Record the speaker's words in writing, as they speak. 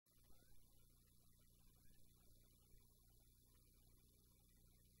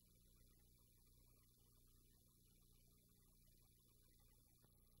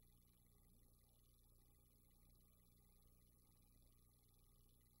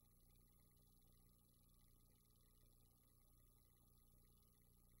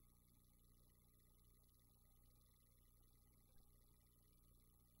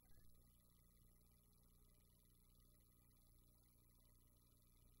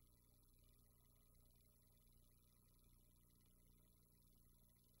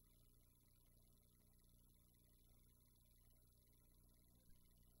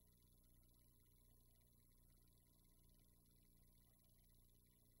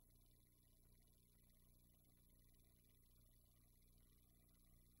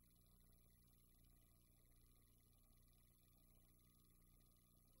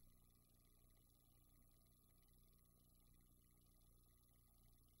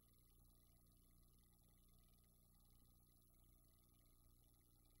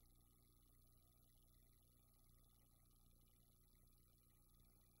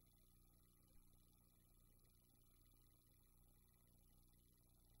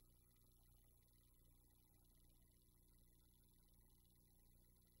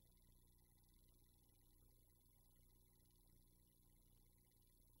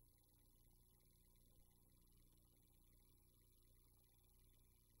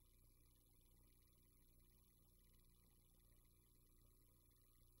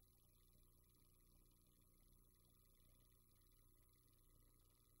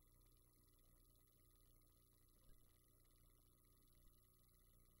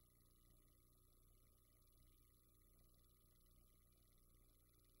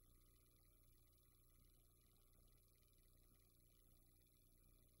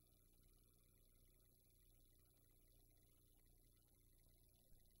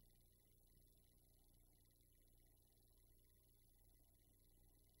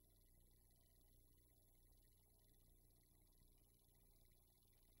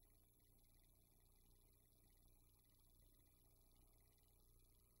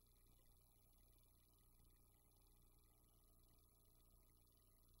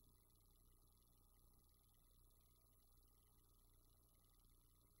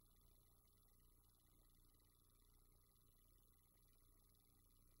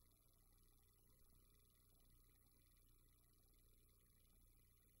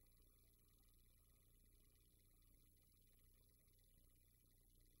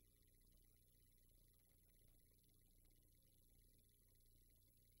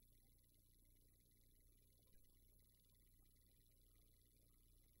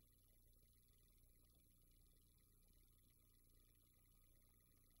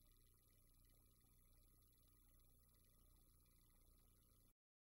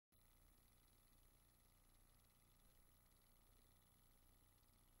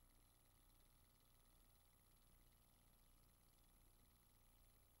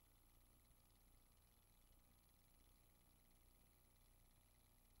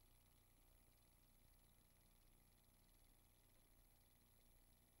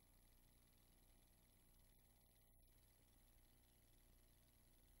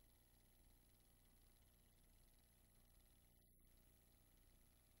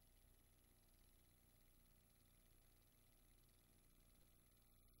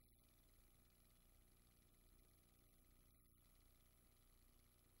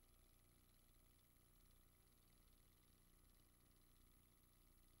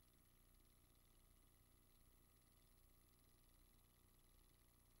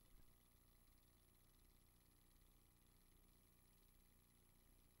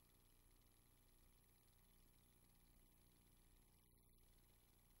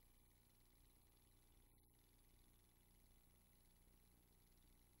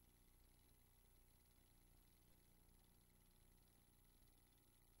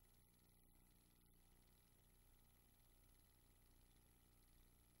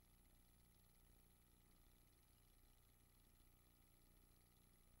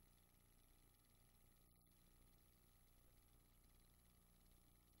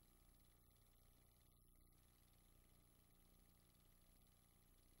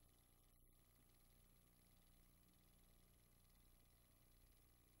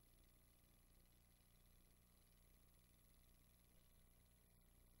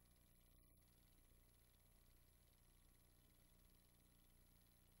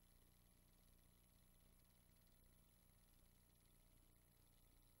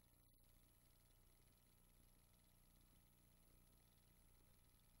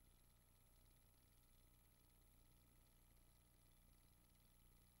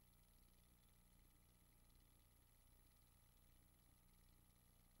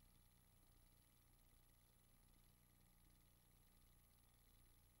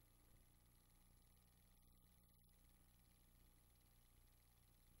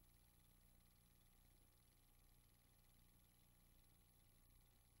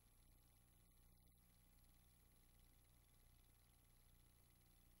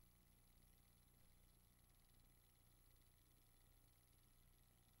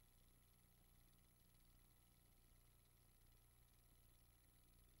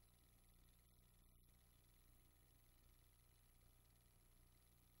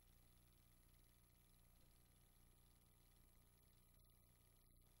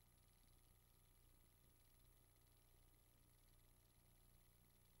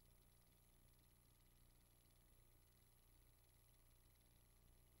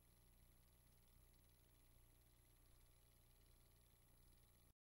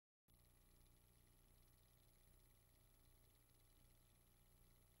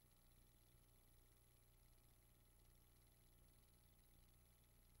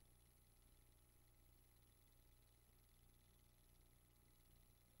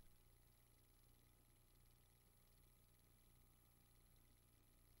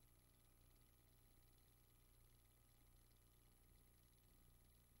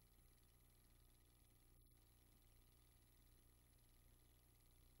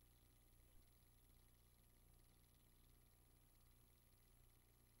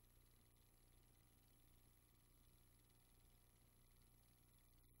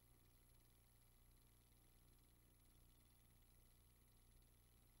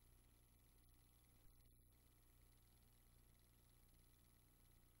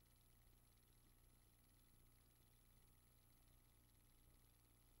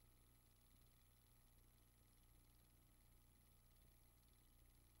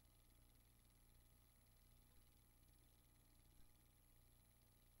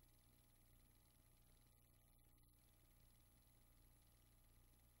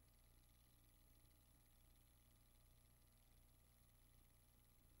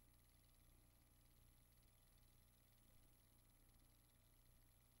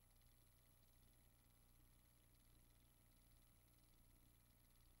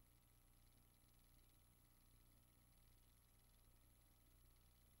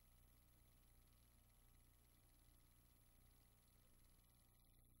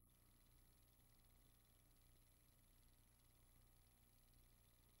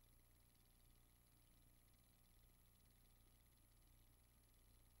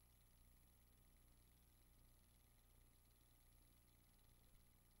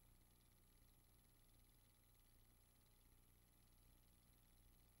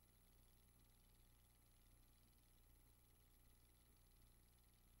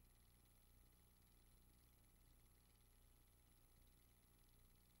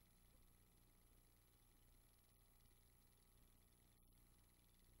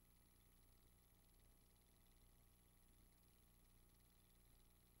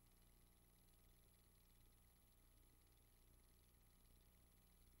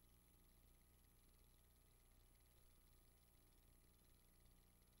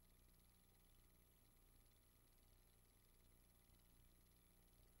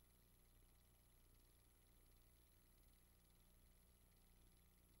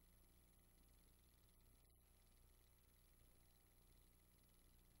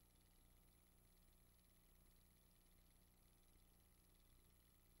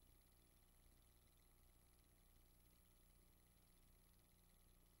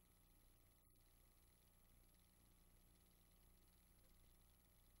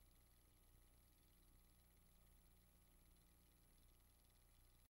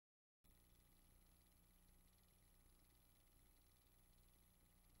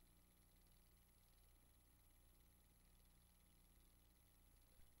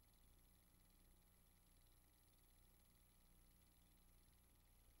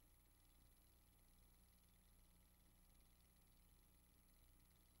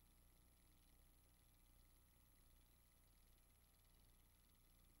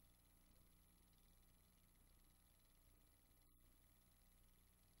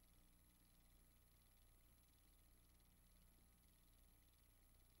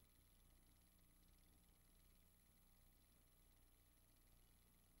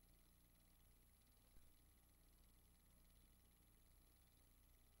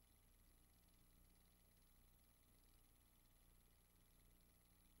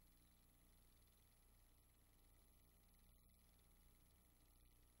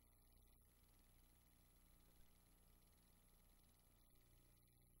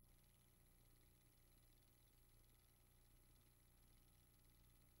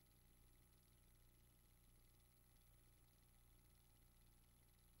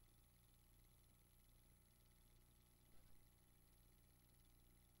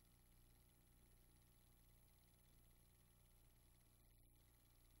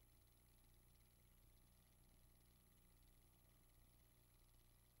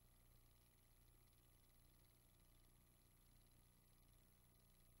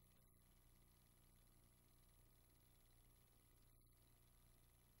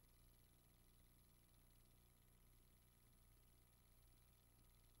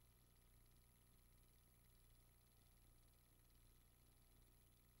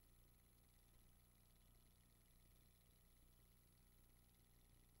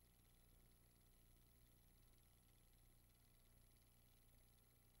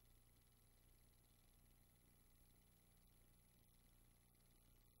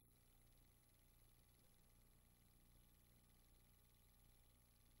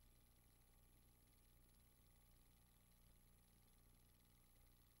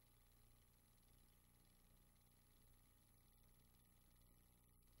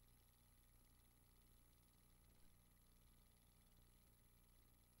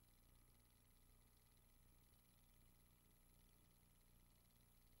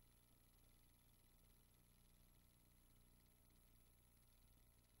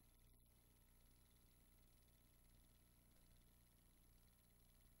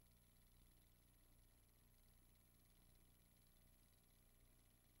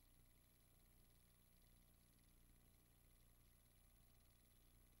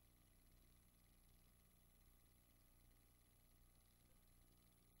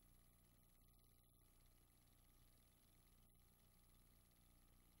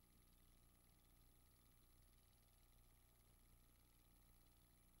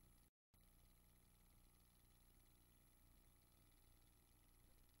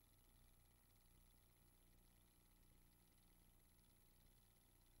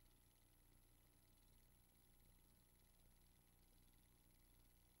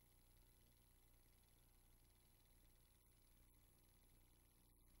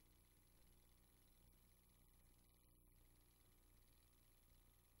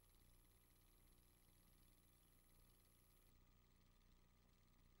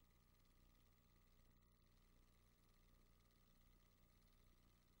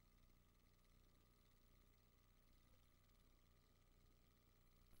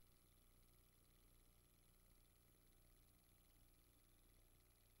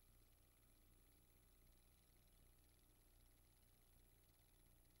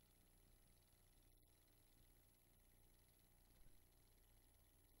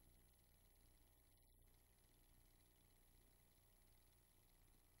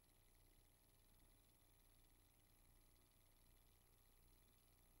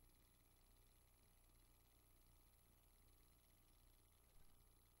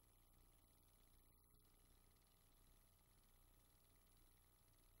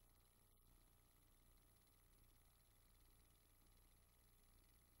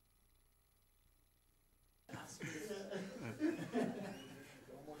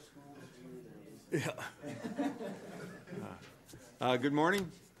Good morning.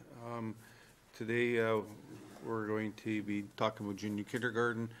 Today we're going to be talking about junior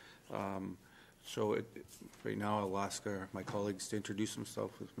kindergarten. Right now I'll ask my colleagues to introduce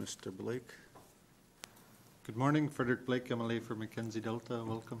themselves with Mr. Blake. Good morning, Frederick Blake, MLA for Mackenzie Delta.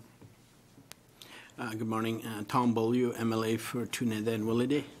 Welcome. Good morning, Tom Beaulieu, MLA for Tuneda and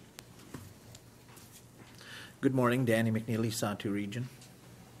Willowday. Good morning, Danny McNeely, Satu Region.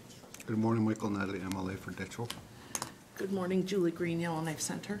 Good morning, Michael Natalie, MLA for Ditchell. Good morning, Julie Green, Yellowknife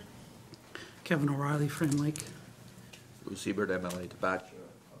Center. Kevin O'Reilly, Frame Lake. Bruce Ebert, MLA to Batch.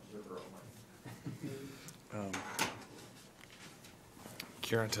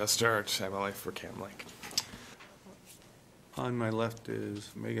 Kieran Testart, MLA for Cam Lake. On my left is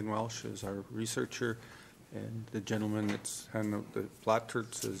Megan Welsh, is our researcher, and the gentleman that's handing out the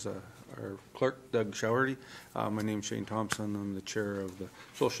placards is our clerk, Doug Showerty. My name's Shane Thompson. I'm the chair of the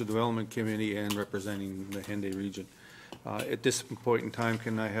Social Development Committee and representing the Henday region. At this point in time,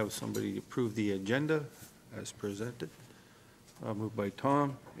 can I have somebody approve the agenda as presented? Moved by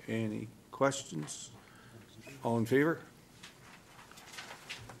Tom. Any questions? All in favor?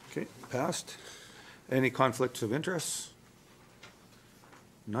 Okay, passed. Any conflicts of interest?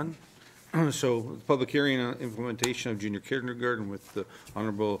 None. So, the public hearing on implementation of junior kindergarten with the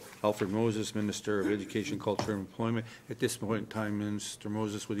Honourable Alfred Moses, Minister of Education, Culture and Employment. At this point in time, Minister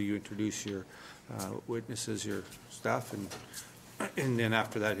Moses, would you introduce your witnesses, your staff, and then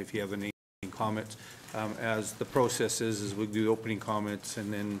after that, if you have any comments, as the process is we'll do the opening comments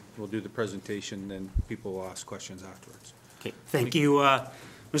and then we'll do the presentation, then people will ask questions afterwards. Okay, thank you,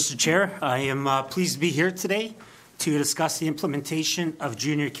 Mr. Chair. I am pleased to be here today to discuss the implementation of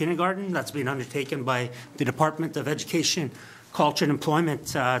junior kindergarten that's been undertaken by the Department of Education, Culture and Employment.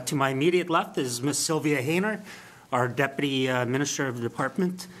 To my immediate left is Ms. Sylvia Hayner, our Deputy Minister of the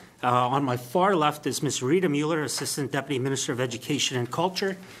Department. On my far left is Ms. Rita Mueller, Assistant Deputy Minister of Education and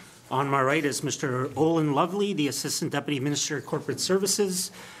Culture. On my right is Mr. Olin Lovely, the Assistant Deputy Minister of Corporate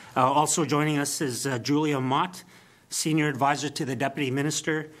Services. Also joining us is Julia Mott, Senior Advisor to the Deputy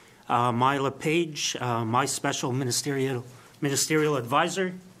Minister. Myla Page, my Special Ministerial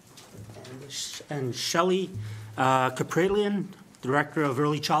Advisor. And Shelley Capralian, Director of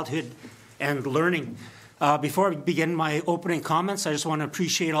Early Childhood and Learning. Before I begin my opening comments, I just want to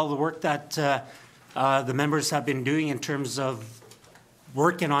appreciate all the work that the members have been doing in terms of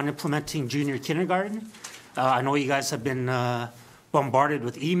working on implementing junior kindergarten. I know you guys have been bombarded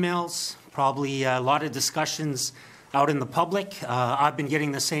with emails, probably a lot of discussions out in the public. I've been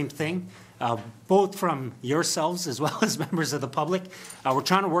getting the same thing, both from yourselves as well as members of the public. We're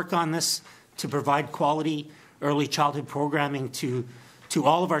trying to work on this to provide quality early childhood programming to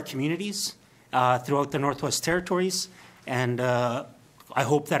all of our communities throughout the Northwest Territories. And I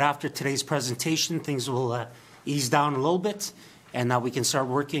hope that after today's presentation, things will ease down a little bit and that we can start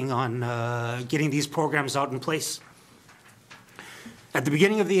working on getting these programs out in place. At the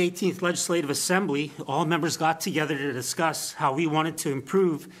beginning of the 18th Legislative Assembly, all members got together to discuss how we wanted to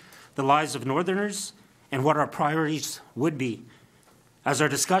improve the lives of Northerners and what our priorities would be. As our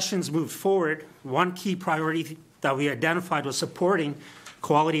discussions moved forward, one key priority that we identified was supporting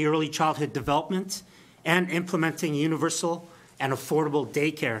quality early childhood development and implementing universal and affordable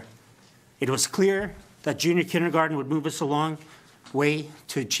daycare. It was clear that junior kindergarten would move us a long way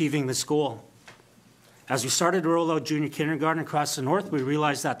to achieving this goal. As we started to roll out junior kindergarten across the north, we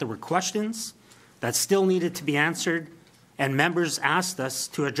realized that there were questions that still needed to be answered, and members asked us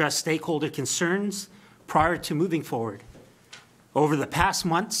to address stakeholder concerns prior to moving forward. Over the past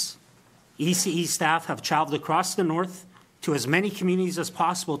months, ECE staff have traveled across the north to as many communities as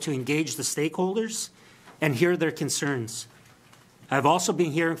possible to engage the stakeholders and hear their concerns. I've also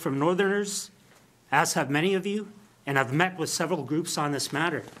been hearing from Northerners, as have many of you, and I've met with several groups on this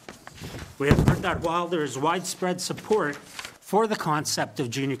matter. We have heard that while there is widespread support for the concept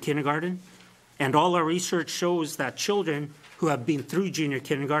of junior kindergarten, and all our research shows that children who have been through junior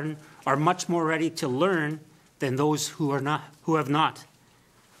kindergarten are much more ready to learn than those who have not.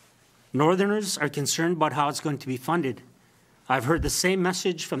 Northerners are concerned about how it's going to be funded. I've heard the same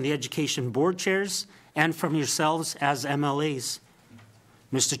message from the education board chairs and from yourselves as MLAs.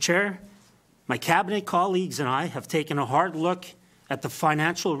 Mr. Chair, my cabinet colleagues and I have taken a hard look at the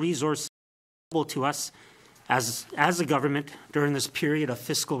financial resources available to us as a government during this period of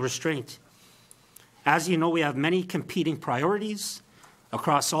fiscal restraint. As you know, we have many competing priorities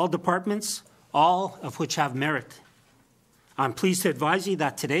across all departments, all of which have merit. I'm pleased to advise you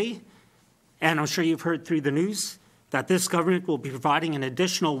that today, and I'm sure you've heard through the news, that this government will be providing an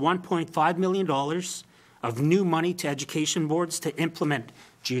additional $1.5 million of new money to education boards to implement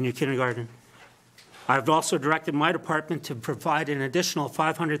junior kindergarten. I've also directed my department to provide an additional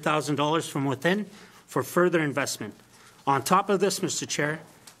 $500,000 from within for further investment. On top of this, Mr. Chair,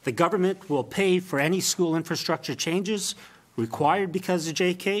 the government will pay for any school infrastructure changes required because of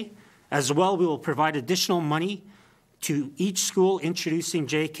JK. As well, we will provide additional money to each school introducing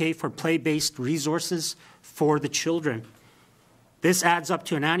JK for play-based resources for the children. This adds up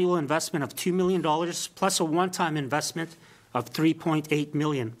to an annual investment of $2 million plus a one-time investment of $3.8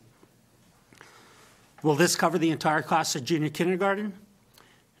 million. Will this cover the entire cost of junior kindergarten?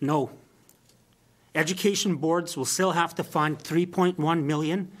 No. Education boards will still have to fund $3.1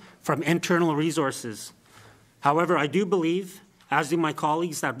 million from internal resources. However, I do believe, as do my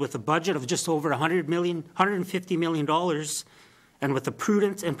colleagues, that with a budget of just over $150 million, and with the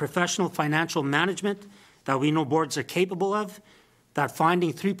prudent and professional financial management that we know boards are capable of, that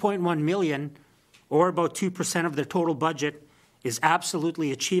finding $3.1 million, or about 2% of their total budget, is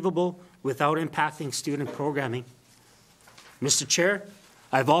absolutely achievable without impacting student programming. Mr. Chair,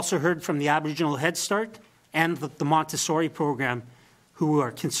 I've also heard from the Aboriginal Head Start and the Montessori program who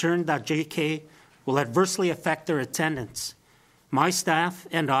are concerned that JK will adversely affect their attendance. My staff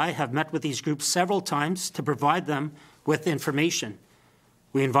and I have met with these groups several times to provide them with information.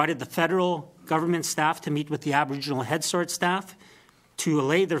 We invited the federal government staff to meet with the Aboriginal Head Start staff to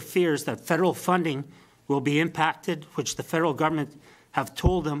allay their fears that federal funding will be impacted, which the federal government have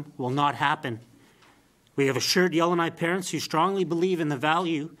told them will not happen. We have assured Yellowknife parents who strongly believe in the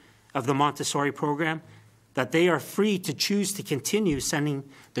value of the Montessori program that they are free to choose to continue sending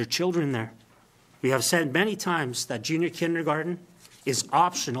their children there. We have said many times that junior kindergarten is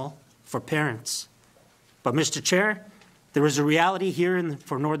optional for parents. But, Mr. Chair, there is a reality here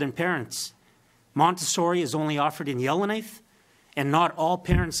for Northern parents. Montessori is only offered in Yellowknife, and not all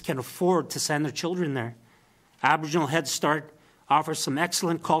parents can afford to send their children there. Aboriginal Head Start offers some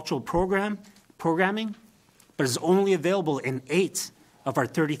excellent cultural programming, but is only available in 8 of our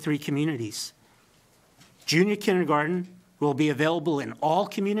 33 communities. Junior kindergarten will be available in all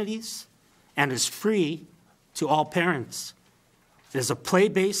communities and is free to all parents. It is a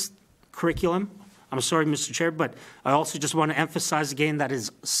play-based curriculum. I'm sorry, Mr. Chair, but I also just want to emphasize again that it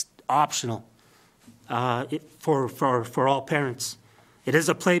is optional for all parents. It is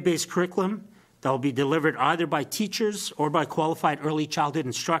a play-based curriculum that will be delivered either by teachers or by qualified early childhood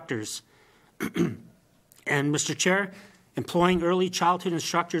instructors. And, Mr. Chair, employing early childhood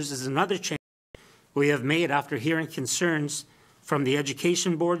instructors is another change we have made after hearing concerns from the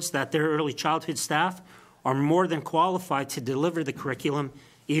education boards that their early childhood staff are more than qualified to deliver the curriculum,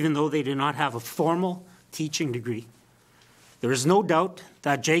 even though they do not have a formal teaching degree. There is no doubt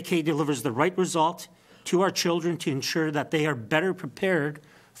that JK delivers the right result to our children to ensure that they are better prepared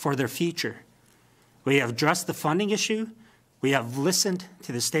for their future. We have addressed the funding issue, we have listened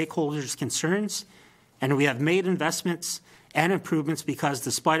to the stakeholders' concerns, and we have made investments and improvements because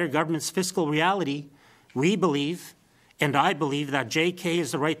despite our government's fiscal reality, we believe, and I believe, that JK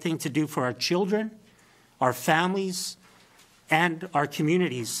is the right thing to do for our children, our families, and our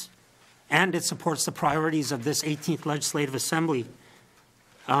communities. And it supports the priorities of this 18th Legislative Assembly.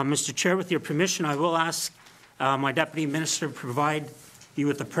 Mr. Chair, with your permission, I will ask my Deputy Minister to provide you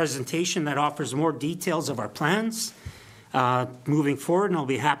with a presentation that offers more details of our plans moving forward, and I'll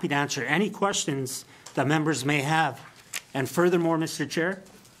be happy to answer any questions that members may have. And furthermore, Mr. Chair,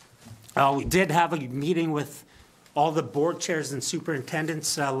 we did have a meeting with all the board chairs and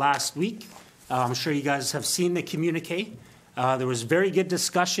superintendents last week. I'm sure you guys have seen the communique. There was very good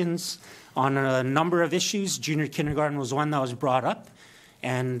discussions on a number of issues. Junior kindergarten was one that was brought up.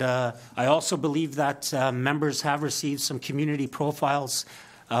 And I also believe that members have received some community profiles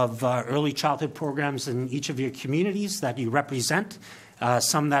of early childhood programs in each of your communities that you represent.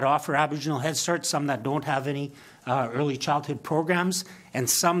 Some that offer Aboriginal Head Start, some that don't have any early childhood programs, and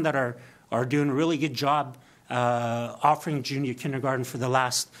some that are doing a really good job offering junior kindergarten for the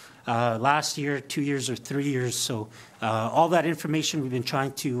last year, 2 years, or 3 years. So all that information, we've been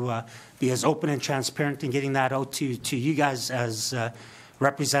trying to be as open and transparent in getting that out to you guys as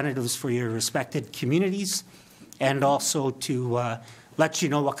representatives for your respected communities, and also to let you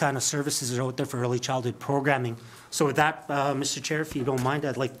know what kind of services are out there for early childhood programming. So with that, Mr. Chair, if you don't mind,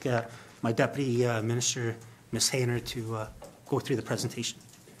 I'd like my Deputy Minister, Ms. Hayner, to go through the presentation.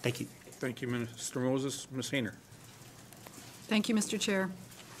 Thank you. Thank you, Minister Moses. Ms. Hayner. Thank you, Mr. Chair.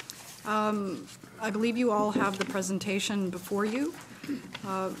 I believe you all have the presentation before you.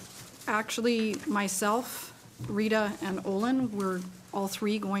 Actually, myself, Rita, and Olin were all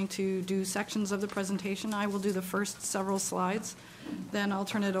three going to do sections of the presentation. I will do the first several slides. Then I'll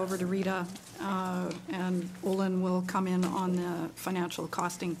turn it over to Rita, and Olin will come in on the financial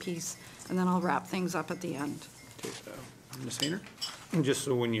costing piece, and then I'll wrap things up at the end. Okay, Ms. Hayner? Just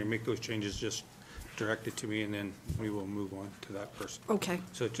so when you make those changes, just direct it to me, and then we will move on to that person. Okay.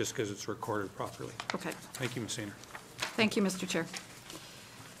 So just because it's recorded properly. Okay. Thank you, Ms. Hayner. Thank you, Mr. Chair.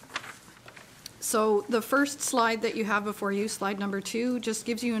 So the first slide that you have before you, slide number 2, just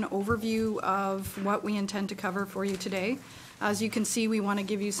gives you an overview of what we intend to cover for you today. As you can see, we want to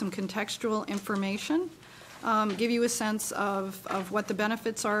give you some contextual information, give you a sense of what the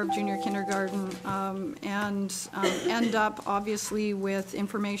benefits are of junior kindergarten, and end up obviously with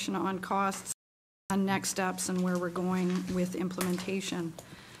information on costs and next steps and where we're going with implementation.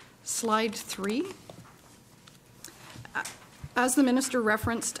 Slide 3. As the minister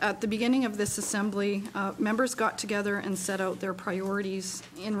referenced at the beginning of this assembly, members got together and set out their priorities.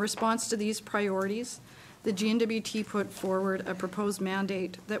 In response to these priorities, the GNWT put forward a proposed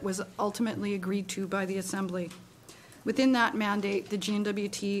mandate that was ultimately agreed to by the assembly. Within that mandate, the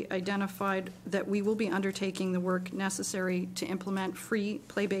GNWT identified that we will be undertaking the work necessary to implement free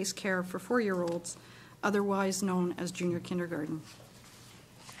play-based care for 4-year-olds, otherwise known as junior kindergarten.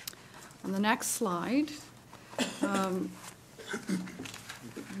 On the next slide,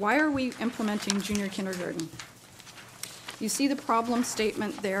 why are we implementing junior kindergarten? You see the problem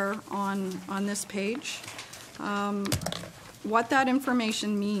statement there on this page. What that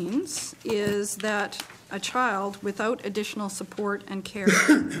information means is that a child without additional support and care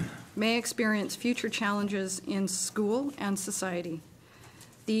may experience future challenges in school and society.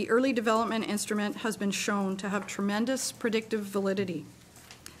 The early development instrument has been shown to have tremendous predictive validity.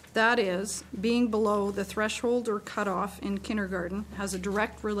 That is, being below the threshold or cutoff in kindergarten has a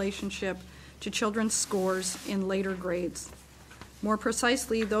direct relationship to children's scores in later grades. More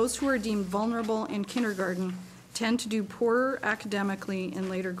precisely, those who are deemed vulnerable in kindergarten tend to do poorer academically in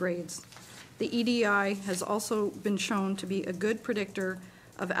later grades. The EDI has also been shown to be a good predictor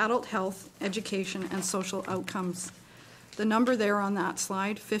of adult health, education, and social outcomes. The number there on that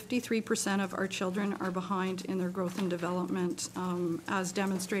slide, 53% of our children are behind in their growth and development, as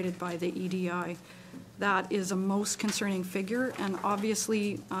demonstrated by the EDI. That is a most concerning figure, and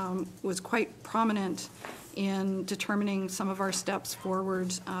obviously was quite prominent in determining some of our steps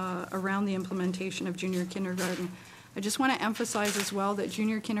forward around the implementation of junior kindergarten. I just want to emphasize as well that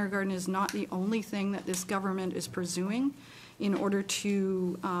junior kindergarten is not the only thing that this government is pursuing in order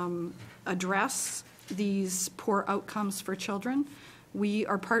to address these poor outcomes for children. We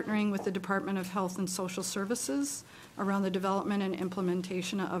are partnering with the Department of Health and Social Services around the development and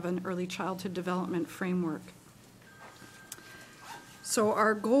implementation of an early childhood development framework. So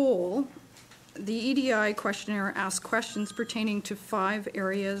our goal, the EDI questionnaire asks questions pertaining to 5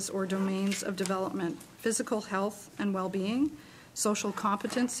 areas or domains of development: physical health and well-being, social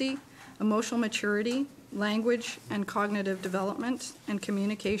competency, emotional maturity, language and cognitive development, and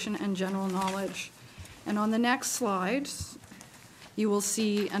communication and general knowledge. And on the next slide, you will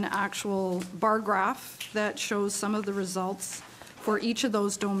see an actual bar graph that shows some of the results for each of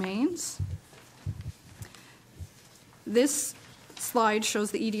those domains. This slide shows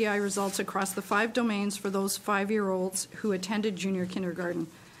the EDI results across the 5 domains for those 5-year-olds who attended junior kindergarten.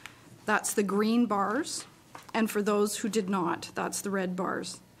 That's the green bars, and for those who did not, that's the red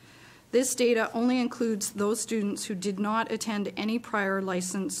bars. This data only includes those students who did not attend any prior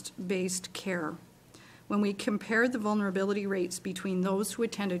licensed-based care. When we compared the vulnerability rates between those who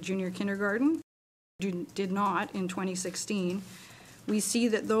attended junior kindergarten and did not in 2016, we see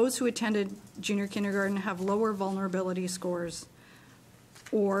that those who attended junior kindergarten have lower vulnerability scores,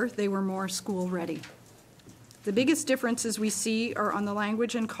 or they were more school ready. The biggest differences we see are on the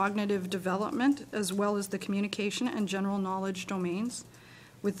language and cognitive development, as well as the communication and general knowledge domains,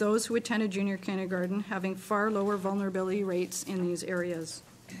 with those who attended junior kindergarten having far lower vulnerability rates in these areas.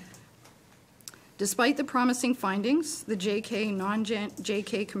 Despite the promising findings, the JK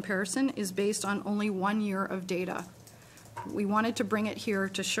non-JK comparison is based on only 1 year of data. We wanted to bring it here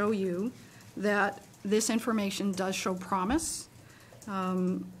to show you that this information does show promise.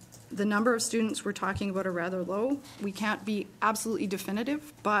 The number of students we're talking about are rather low. We can't be absolutely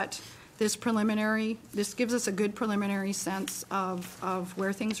definitive, but this gives us a good preliminary sense of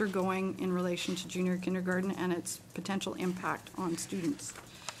where things are going in relation to junior kindergarten and its potential impact on students.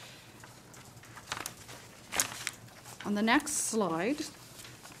 On the next slide,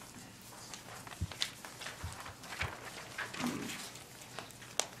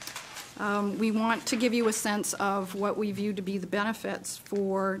 we want to give you a sense of what we view to be the benefits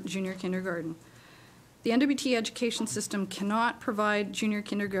for junior kindergarten. The NWT education system cannot provide junior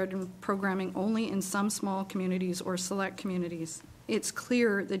kindergarten programming only in some small communities or select communities. It's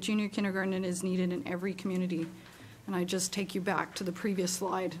clear that junior kindergarten is needed in every community. And I just take you back to the previous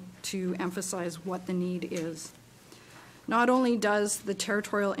slide to emphasize what the need is. Not only does the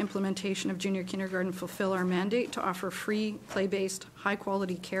territorial implementation of junior kindergarten fulfill our mandate to offer free, play-based,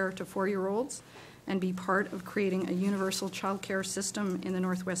 high-quality care to 4-year-olds and be part of creating a universal child care system in the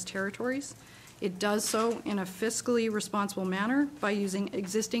Northwest Territories, it does so in a fiscally responsible manner by using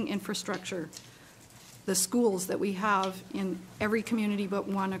existing infrastructure, the schools that we have in every community but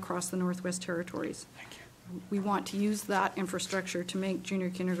one across the Northwest Territories. We want to use that infrastructure to make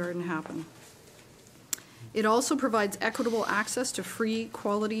junior kindergarten happen. It also provides equitable access to free,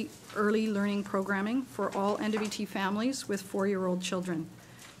 quality, early learning programming for all NWT families with 4-year-old children,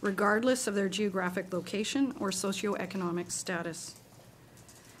 regardless of their geographic location or socioeconomic status.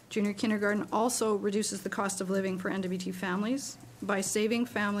 Junior kindergarten also reduces the cost of living for NWT families by saving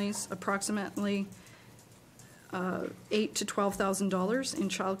families approximately $8,000 to $12,000 in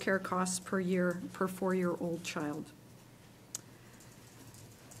childcare costs per year per 4-year-old child.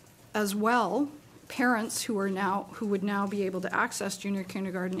 As well, parents who would now be able to access junior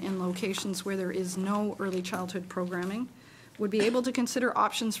kindergarten in locations where there is no early childhood programming would be able to consider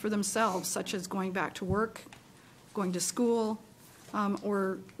options for themselves, such as going back to work, going to school,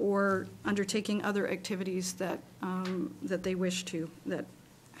 or undertaking other activities that they wish to, that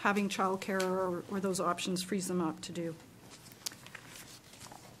having childcare or those options frees them up to do.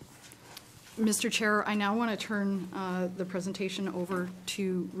 Mr. Chair, I now want to turn the presentation over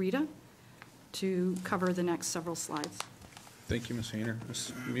to Rita to cover the next several slides. Thank you, Ms. Hayner.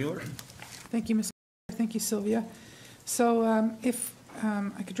 Ms. Mueller? Thank you, Mr. Thank you, Sylvia. So if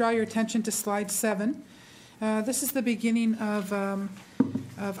I could draw your attention to slide 7. This is the beginning of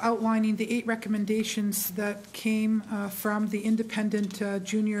outlining the 8 recommendations that came from the independent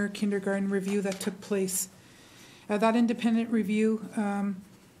junior kindergarten review that took place. That independent review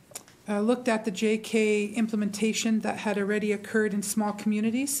looked at the JK implementation that had already occurred in small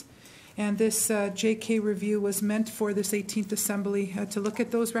communities. And this JK review was meant for this 18th Assembly to look at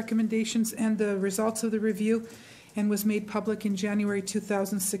those recommendations and the results of the review, and was made public in January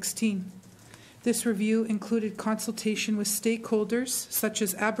 2016. This review included consultation with stakeholders such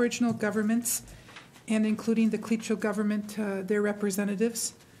as Aboriginal governments and including the Cleatchil government, their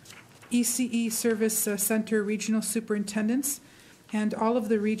representatives, ECE Service Centre regional superintendents, and all of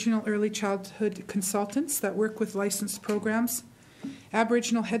the regional early childhood consultants that work with licensed programs,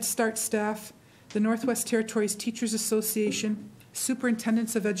 Aboriginal Head Start staff, the Northwest Territories Teachers Association,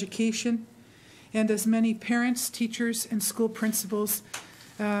 superintendents of education, and as many parents, teachers, and school principals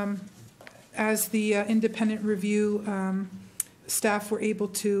as the independent review staff were able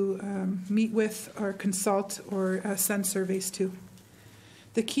to meet with or consult or send surveys to.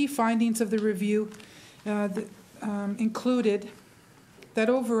 The key findings of the review included that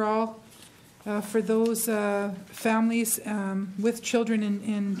overall, for those families with children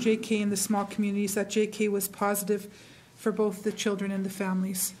in JK in the small communities, that JK was positive for both the children and the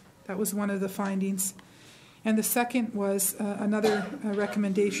families. That was one of the findings. And the second was, another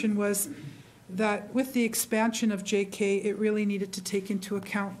recommendation was that with the expansion of JK, it really needed to take into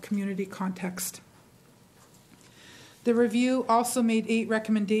account community context. The review also made 8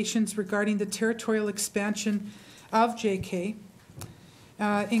 recommendations regarding the territorial expansion of JK,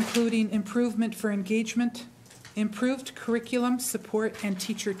 including improvement for engagement, improved curriculum support and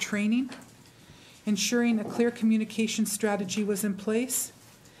teacher training, ensuring a clear communication strategy was in place,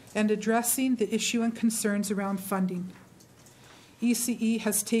 and addressing the issue and concerns around funding. ECE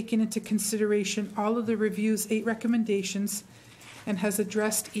has taken into consideration all of the review's 8 recommendations and has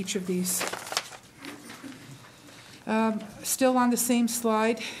addressed each of these. Still on the same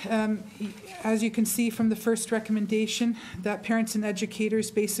slide, as you can see from the first recommendation, that parents and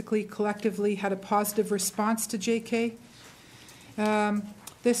educators basically collectively had a positive response to JK.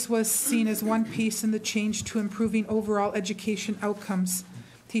 This was seen as one piece in the change to improving overall education outcomes.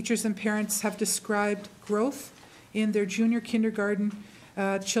 Teachers and parents have described growth in their junior kindergarten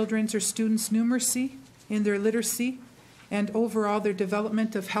children's or students' numeracy, in their literacy, and overall their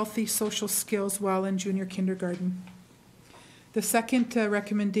development of healthy social skills while in junior kindergarten. The second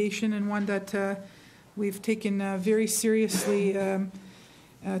recommendation, and one that we've taken very seriously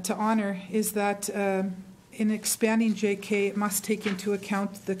to honor, is that in expanding JK, it must take into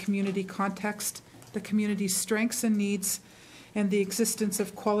account the community context, the community's strengths and needs, and the existence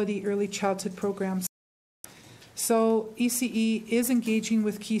of quality early childhood programs. So ECE is engaging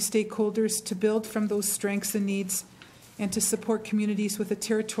with key stakeholders to build from those strengths and needs and to support communities with a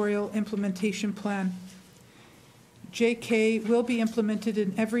territorial implementation plan JK will be implemented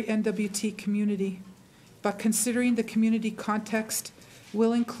in every NWT community, but considering the community context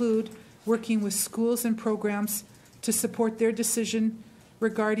will include working with schools and programs to support their decision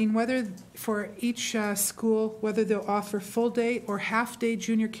regarding whether for each school, whether they'll offer full-day or half-day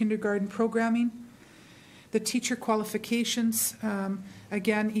junior kindergarten programming, the teacher qualifications,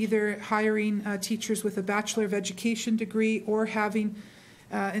 again, either hiring teachers with a Bachelor of Education degree or having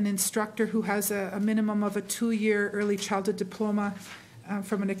an instructor who has a minimum of a 2-year early childhood diploma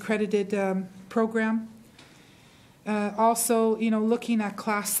from an accredited program. Also, looking at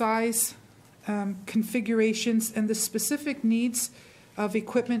class size, configurations, and the specific needs of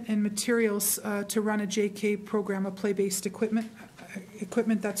equipment and materials to run a JK program, a play-based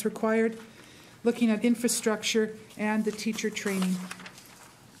equipment that's required, looking at infrastructure and the teacher training.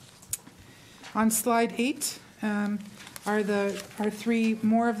 On slide 8 are 3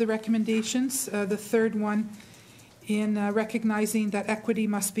 more of the recommendations. The third one in recognizing that equity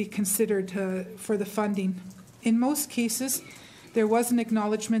must be considered for the funding. In most cases, there was an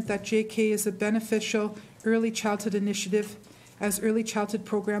acknowledgement that JK is a beneficial early childhood initiative, as early childhood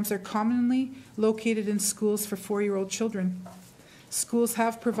programs are commonly located in schools for 4-year-old children. Schools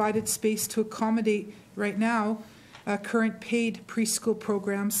have provided space to accommodate, right now, current paid preschool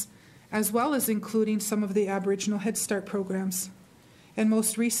programs, as well as including some of the Aboriginal Head Start programs, and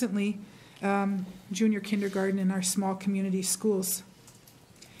most recently, junior kindergarten in our small community schools.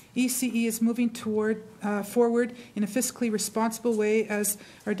 ECE is moving forward in a fiscally responsible way, as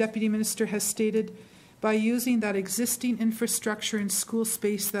our Deputy Minister has stated, by using that existing infrastructure in school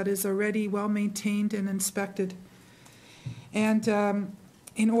space that is already well maintained and inspected. And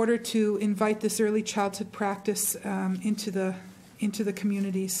in order to invite this early childhood practice into the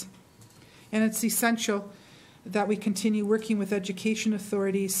communities. And it's essential that we continue working with education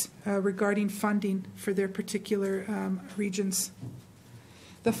authorities regarding funding for their particular regions.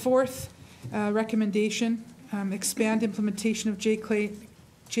 The fourth recommendation, expand implementation of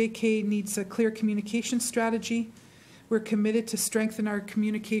JK needs a clear communication strategy. We're committed to strengthen our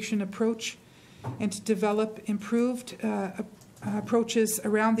communication approach and to develop improved approaches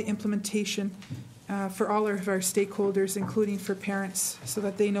around the implementation for all of our stakeholders, including for parents, so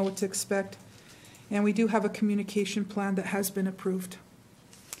that they know what to expect. And we do have a communication plan that has been approved.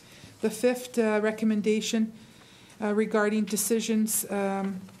 The fifth recommendation regarding decisions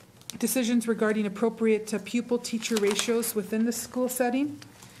regarding appropriate pupil-teacher ratios within the school setting.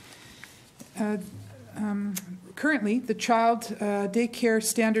 Currently, the child daycare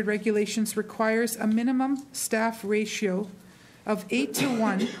standard regulations requires a minimum staff ratio of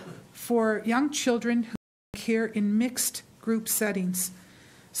 8-to-1 for young children who care in mixed group settings.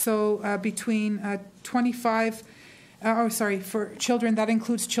 So between for children, that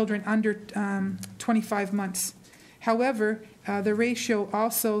includes children under 25 months. However, the ratio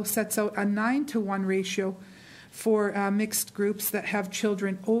also sets out a 9-to-1 ratio for mixed groups that have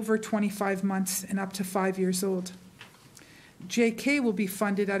children over 25 months and up to 5 years old. JK will be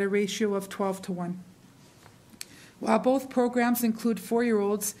funded at a ratio of 12-to-1. While both programs include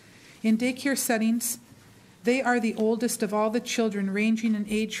 4-year-olds, in daycare settings, they are the oldest of all the children, ranging in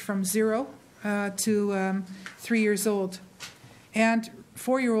age from 0 to 3 years old. And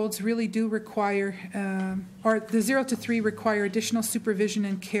 4-year-olds really do require, or the 0 to 3 require additional supervision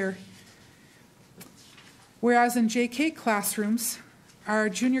and care. Whereas in JK classrooms, our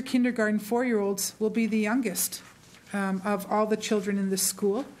junior kindergarten 4-year-olds will be the youngest of all the children in the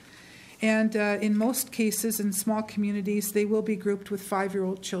school. And in most cases, in small communities, they will be grouped with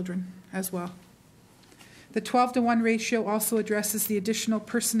 5-year-old children as well. The 12-to-1 ratio also addresses the additional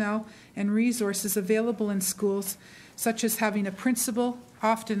personnel and resources available in schools, such as having a principal,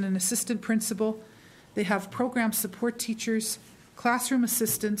 often an assistant principal. They have program support teachers, classroom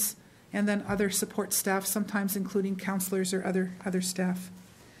assistants, and then other support staff, sometimes including counselors or other staff.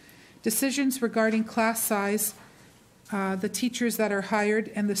 Decisions regarding class size, the teachers that are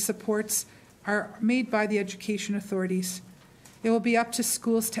hired, and the supports are made by the education authorities. It will be up to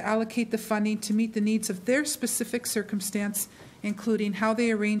schools to allocate the funding to meet the needs of their specific circumstance, including how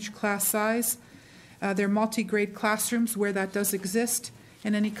they arrange class size, their multi-grade classrooms where that does exist,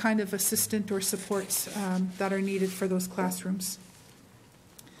 and any kind of assistant or supports that are needed for those classrooms.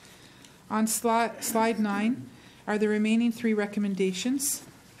 On slide 9 are the remaining 3 recommendations.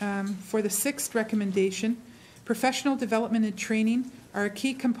 For the 6th recommendation, professional development and training are a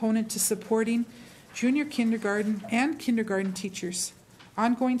key component to supporting junior kindergarten and kindergarten teachers.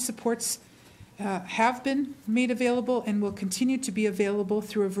 Ongoing supports have been made available and will continue to be available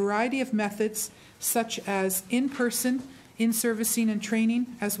through a variety of methods, such as in-person, in-servicing and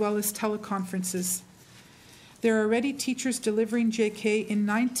training, as well as teleconferences. There are already teachers delivering JK in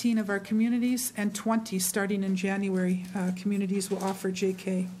 19 of our communities, and 20 starting in January communities will offer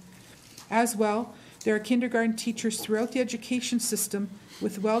JK. As well, there are kindergarten teachers throughout the education system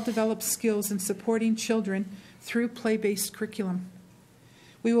with well-developed skills in supporting children through play-based curriculum.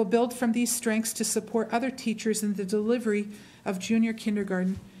 We will build from these strengths to support other teachers in the delivery of junior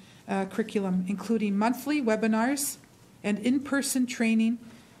kindergarten curriculum, including monthly webinars and in-person training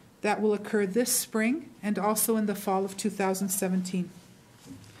that will occur this spring and also in the fall of 2017.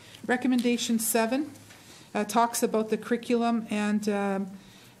 Recommendation 7 talks about the curriculum and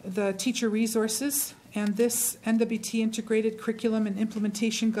the teacher resources, and this NWT Integrated Curriculum and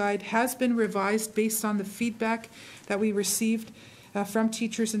Implementation Guide has been revised based on the feedback that we received from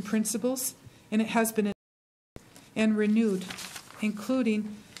teachers and principals, and it has been and renewed,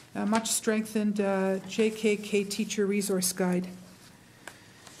 including a much strengthened JKK Teacher Resource Guide.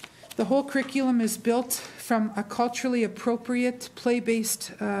 The whole curriculum is built from a culturally appropriate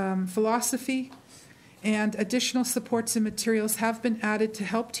play-based philosophy, and additional supports and materials have been added to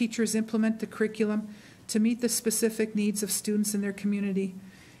help teachers implement the curriculum to meet the specific needs of students in their community.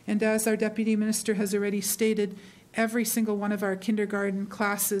 And as our Deputy Minister has already stated, every single one of our kindergarten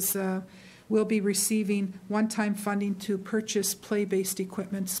classes will be receiving one-time funding to purchase play-based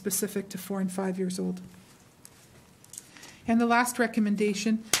equipment specific to 4 and 5 years old. And the last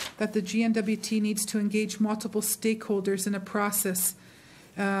recommendation, that the GNWT needs to engage multiple stakeholders in a process,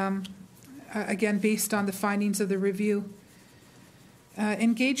 again, based on the findings of the review.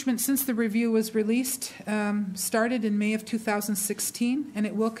 Engagement since the review was released started in May of 2016, and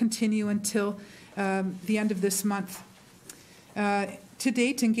it will continue until the end of this month. To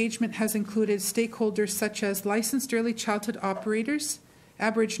date, engagement has included stakeholders such as licensed early childhood operators,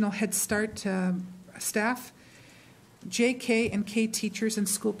 Aboriginal Head Start staff, JK and K teachers and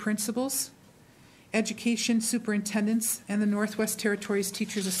school principals, education superintendents, and the Northwest Territories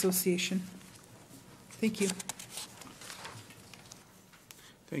Teachers Association. Thank you.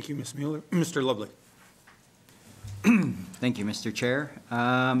 Thank you, Ms. Mueller. Mr. Lovely. Thank you, Mr. Chair.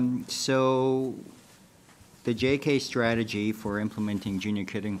 So the JK strategy for implementing junior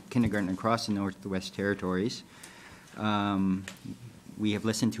kindergarten across the Northwest Territories, we have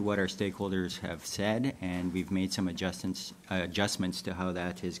listened to what our stakeholders have said, and we've made some adjustments to how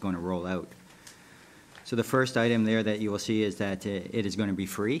that is going to roll out. So the first item there that you will see is that it is going to be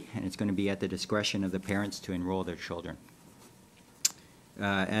free, and it's going to be at the discretion of the parents to enroll their children.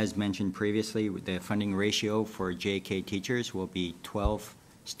 As mentioned previously, the funding ratio for JK teachers will be 12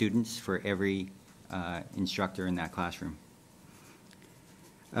 students for every instructor in that classroom.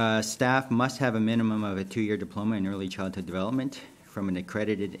 Staff must have a minimum of a 2-year diploma in early childhood development from an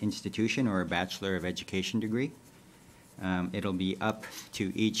accredited institution or a Bachelor of Education degree. It'll be up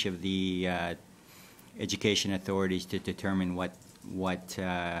to each of the education authorities to determine what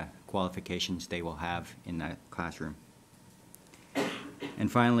qualifications they will have in that classroom.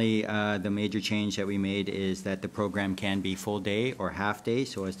 And finally, the major change that we made is that the program can be full day or half day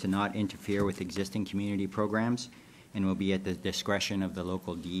so as to not interfere with existing community programs, and will be at the discretion of the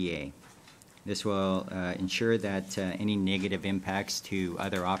local DEA. This will ensure that any negative impacts to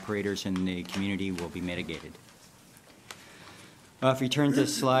other operators in the community will be mitigated. If we turn to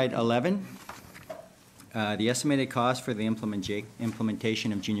slide 11, the estimated cost for the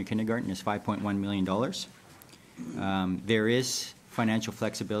implementation of junior kindergarten is $5.1 million. There is financial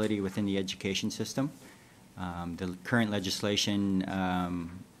flexibility within the education system. The current legislation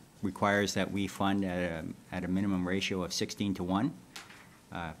requires that we fund at a minimum ratio of 16:1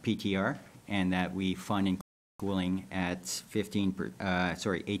 PTR, and that we fund in schooling at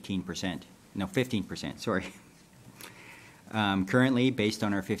 15%, sorry. Currently, based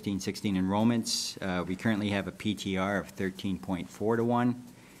on our 15-16 enrollments, we currently have a PTR of 13.4:1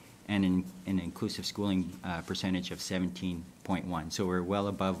 and an inclusive schooling percentage of 17.1. So we're well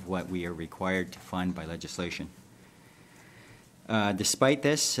above what we are required to fund by legislation. Despite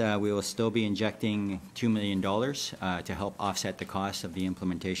this, we will still be injecting $2 million to help offset the cost of the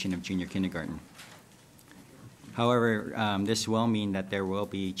implementation of junior kindergarten. However, this will mean that there will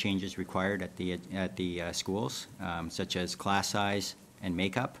be changes required at the schools, such as class size and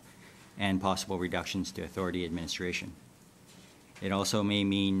makeup, and possible reductions to authority administration. It also may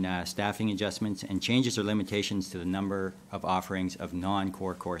mean staffing adjustments and changes or limitations to the number of offerings of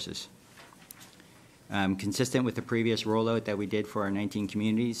non-core courses. Consistent with the previous rollout that we did for our 19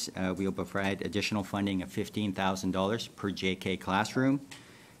 communities, we will provide additional funding of $15,000 per JK classroom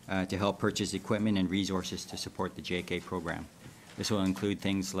to help purchase equipment and resources to support the JK program. This will include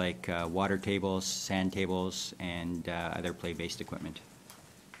things like water tables, sand tables, and other play-based equipment.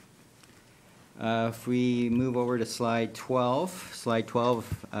 If we move over to slide 12,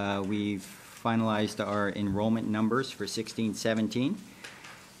 we've finalized our enrollment numbers for 16-17.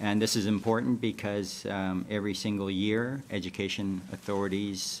 And this is important because every single year, education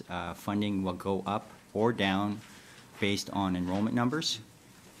authorities' funding will go up or down based on enrollment numbers.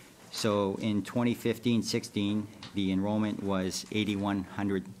 So in 2015-16, the enrollment was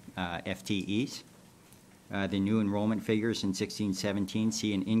 8,100 FTEs. The new enrollment figures in 16-17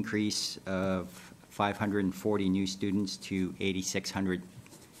 see an increase of 540 new students to 8,600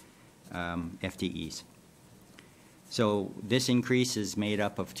 FTEs. So this increase is made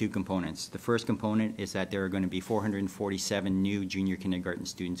up of two components. The first component is that there are going to be 447 new junior kindergarten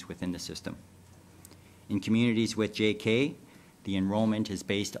students within the system. In communities with JK, the enrollment is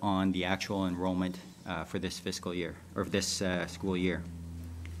based on the actual enrollment for this fiscal year, or this school year.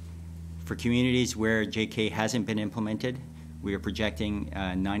 For communities where JK hasn't been implemented, we are projecting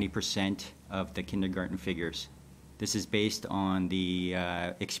 90% of the kindergarten figures. This is based on the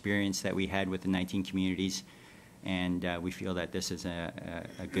experience that we had with the 19 communities, and we feel that this is a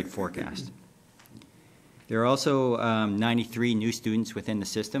good forecast. There are also 93 new students within the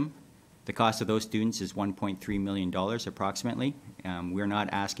system. The cost of those students is $1.3 million approximately. We're not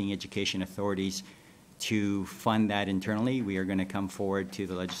asking education authorities to fund that internally. We are going to come forward to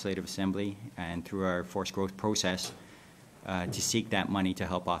the Legislative Assembly and through our forced growth process to seek that money to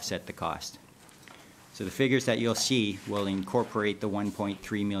help offset the cost. So the figures that you'll see will incorporate the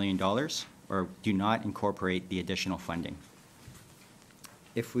 $1.3 million or do not incorporate the additional funding.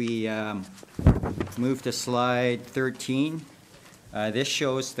 If we move to slide 13, this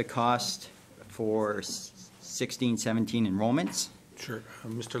shows the cost for 16-17 enrollments. Sure.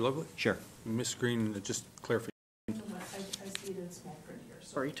 Mr. Lovely? Sure. Ms. Green, just clarification. I see it in small print here.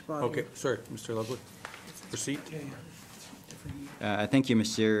 Sorry to bother you. Okay, sorry, Mr. Lovely. Proceed. Thank you,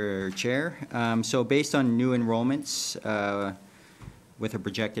 Mr. Chair. So based on new enrollments, with a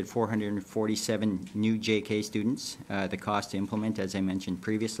projected 447 new JK students, the cost to implement, as I mentioned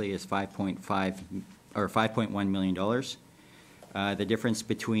previously, is $5.1 million. The difference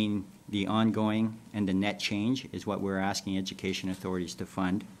between the ongoing and the net change is what we're asking education authorities to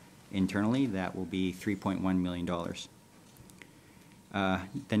fund internally. That will be $3.1 million.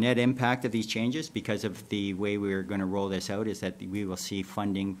 The net impact of these changes, because of the way we're going to roll this out, is that we will see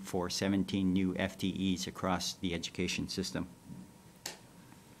funding for 17 new FTEs across the education system.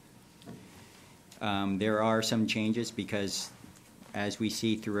 There are some changes because, as we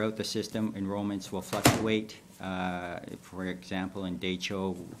see throughout the system, enrollments will fluctuate. For example, in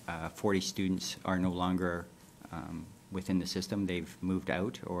Decho, 40 students are no longer within the system. They've moved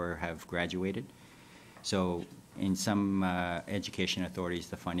out or have graduated. So in some education authorities,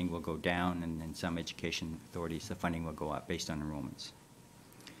 the funding will go down, and in some education authorities, the funding will go up based on enrollments.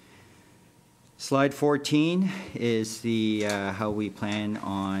 Slide 14 is the how we plan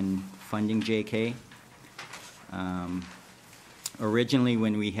on funding JK. Originally,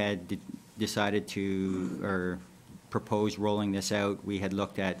 when we had decided to or proposed rolling this out, we had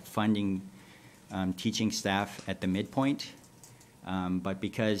looked at funding teaching staff at the midpoint, but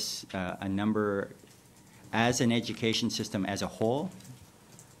because as an education system as a whole,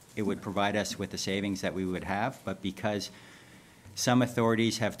 it would provide us with the savings that we would have, but because some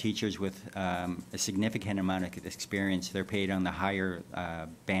authorities have teachers with a significant amount of experience, they're paid on the higher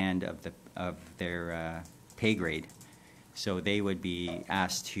band of their pay grade. So they would be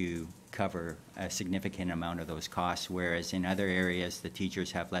asked to cover a significant amount of those costs, whereas in other areas, the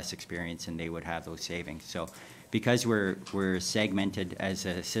teachers have less experience and they would have those savings. So because we're segmented as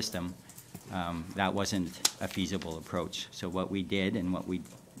a system, that wasn't a feasible approach. So what we did and what we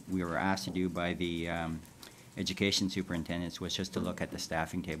were asked to do by the education superintendents was just to look at the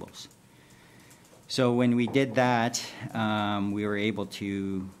staffing tables. So when we did that, we were able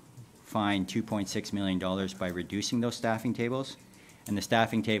to find $2.6 million by reducing those staffing tables. And the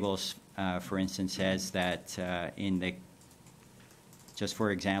staffing tables, for instance, says that just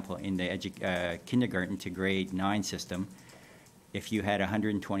for example, in the kindergarten to grade 9 system, if you had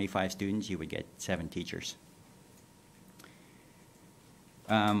 125 students, you would get 7 teachers.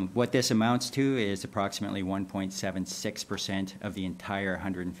 What this amounts to is approximately 1.76% of the entire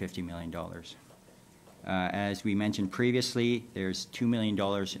 $150 million. As we mentioned previously, there's $2 million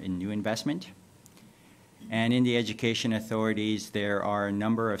in new investment. And in the education authorities, there are a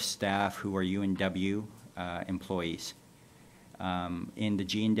number of staff who are UNW employees. In the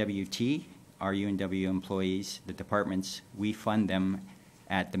GNWT, our UNW employees, the departments, we fund them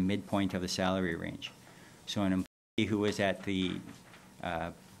at the midpoint of the salary range. So an employee who is at the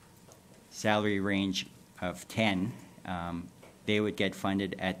salary range of 10 they would get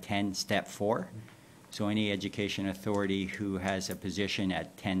funded at 10 step 4. So any education authority who has a position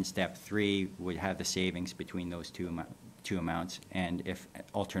at 10 step 3 would have the savings between those two amounts, and if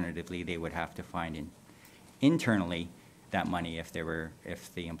alternatively they would have to find internally that money if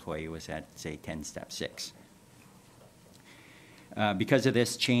the employee was at, say, 10 step 6. Because of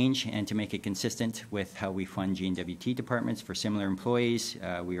this change, and to make it consistent with how we fund GNWT departments for similar employees,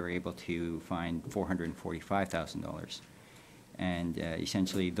 we were able to find $445,000. And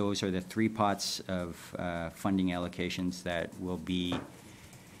essentially, those are the 3 pots of funding allocations that we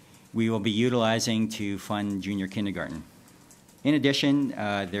will be utilizing to fund junior kindergarten. In addition,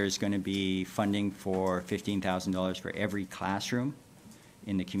 there's going to be funding for $15,000 for every classroom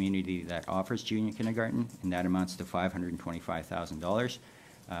in the community that offers junior kindergarten, and that amounts to $525,000.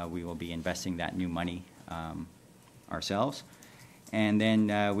 We will be investing that new money ourselves. And then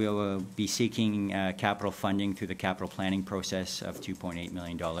we will be seeking capital funding through the capital planning process of $2.8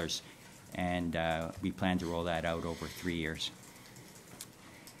 million, and we plan to roll that out over 3 years.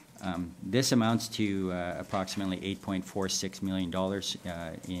 This amounts to approximately $8.46 million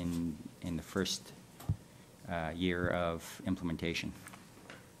in the first year of implementation.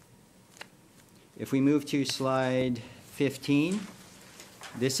 If we move to slide 15,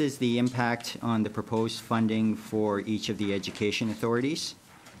 this is the impact on the proposed funding for each of the education authorities.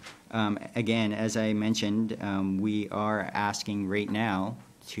 Again, as I mentioned, we are asking right now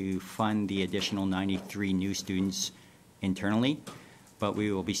to fund the additional 93 new students internally, but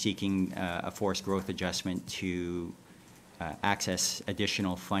we will be seeking a forced growth adjustment to access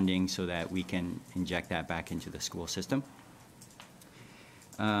additional funding so that we can inject that back into the school system.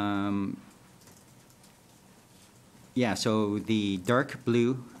 Yeah, so the dark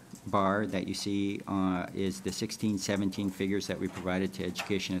blue bar that you see is the 16-17 figures that we provided to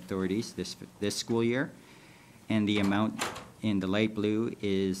education authorities this school year, and the amount in the light blue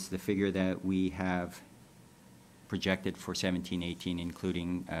is the figure that we have projected for 17-18,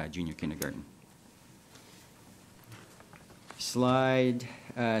 including junior kindergarten. Slide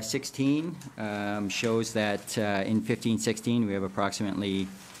 16 shows that in 15-16 we have approximately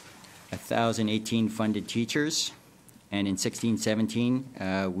 1,018 funded teachers. And in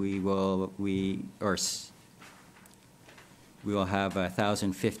 16-17, we will have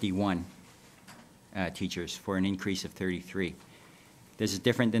 1,051 teachers for an increase of 33. This is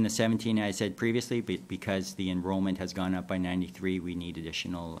different than the 17 I said previously, but because the enrollment has gone up by 93, we need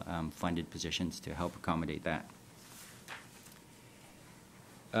additional funded positions to help accommodate that.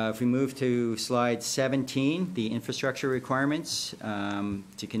 If we move to slide 17, the infrastructure requirements.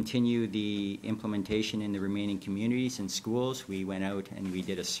 To continue the implementation in the remaining communities and schools, we went out and we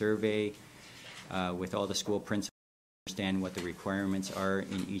did a survey with all the school principals to understand what the requirements are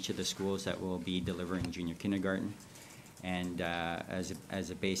in each of the schools that will be delivering junior kindergarten. And as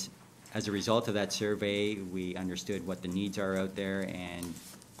a result of that survey, we understood what the needs are out there, and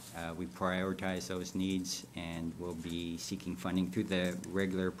we prioritize those needs, and we'll be seeking funding through the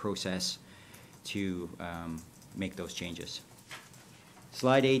regular process to make those changes.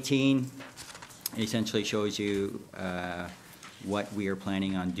 Slide 18 essentially shows you what we are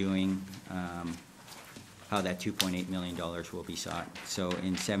planning on doing, how that $2.8 million will be sought. So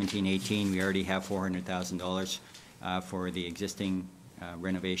in 17-18, we already have $400,000 for the existing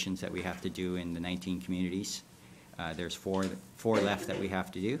renovations that we have to do in the 19 communities. There's four left that we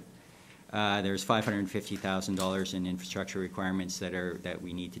have to do. There's $550,000 in infrastructure requirements that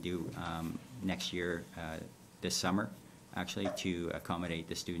we need to do next year, this summer, actually, to accommodate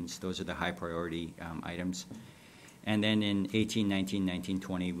the students. Those are the high priority items. And then in 18, 19, 19,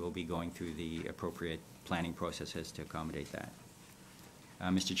 20, we'll be going through the appropriate planning processes to accommodate that.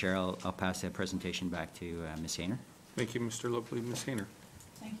 Mr. Chair, I'll pass the presentation back to Ms. Hayner. Thank you, Mr. Lovely. Ms. Hayner.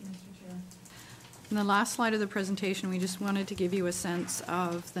 Thank you, Mr. Chair. In the last slide of the presentation, we just wanted to give you a sense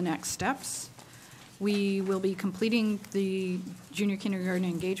of the next steps. We will be completing the junior kindergarten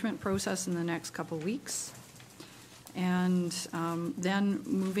engagement process in the next couple weeks, and then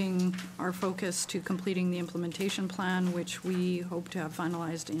moving our focus to completing the implementation plan, which we hope to have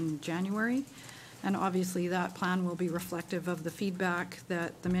finalized in January. And obviously that plan will be reflective of the feedback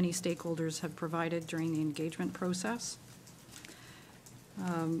that the many stakeholders have provided during the engagement process.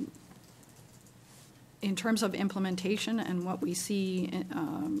 In terms of implementation and what we see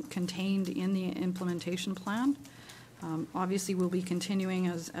contained in the implementation plan, obviously we'll be continuing,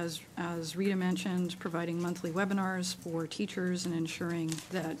 as Rita mentioned, providing monthly webinars for teachers and ensuring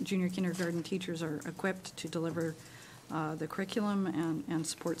that junior kindergarten teachers are equipped to deliver the curriculum and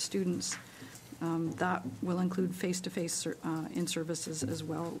support students. That will include face-to-face in-services as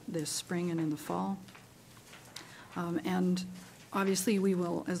well this spring and in the fall. And Obviously, we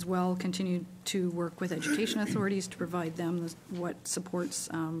will as well continue to work with education authorities to provide them what supports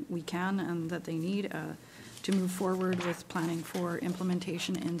we can and that they need to move forward with planning for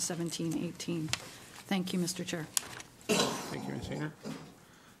implementation in 17-18. Thank you, Mr. Chair. Thank you, Ms. Hayner.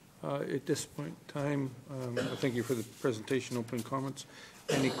 At this point in time, I thank you for the presentation, opening comments.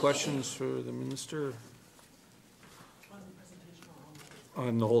 Any questions for the Minister?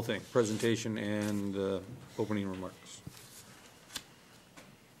 On the whole thing, presentation and opening remarks.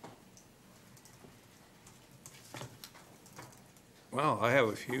 Well, I have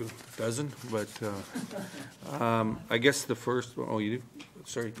a few dozen, but I guess the first, oh, you do?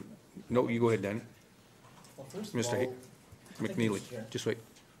 Sorry. No, you go ahead, Danny. Well, first Mr. McNeely, just wait.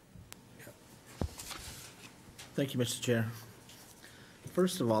 Thank you, Mr. Chair.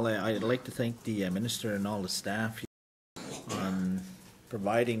 First of all, I'd like to thank the Minister and all the staff on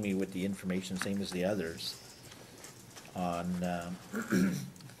providing me with the information, same as the others, on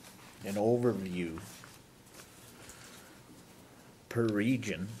an overview per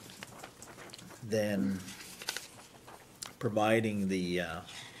region, then providing the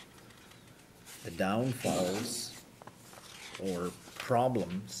downfalls or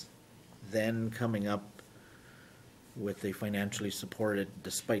problems, then coming up with a financially supported,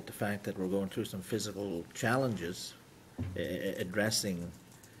 despite the fact that we're going through some physical challenges, addressing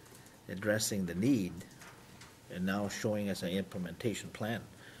the need, and now showing us an implementation plan.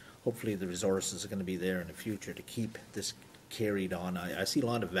 Hopefully the resources are going to be there in the future to keep this carried on. I see a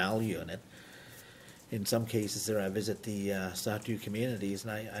lot of value in it. In some cases there I visit the Sahtu communities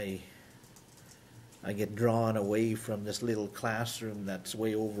and I get drawn away from this little classroom that's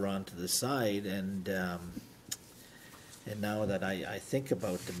way over onto the side, and now that I think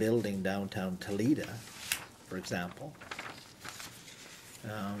about the building downtown Toledo, for example,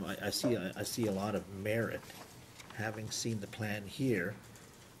 I see a lot of merit having seen the plan here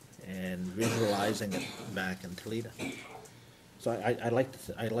and visualizing it back in Toledo. So I'd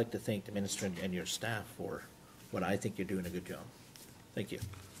like to thank the Minister and your staff for what I think you're doing a good job. Thank you.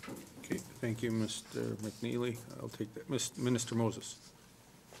 Okay, thank you, Mr. McNeely. I'll take that. Minister Moses.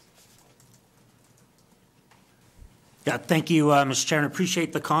 Yeah, thank you, Mr. Chair, and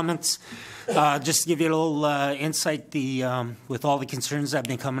appreciate the comments. Just to give you a little insight, with all the concerns that have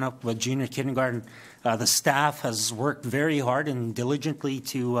been coming up with junior kindergarten, the staff has worked very hard and diligently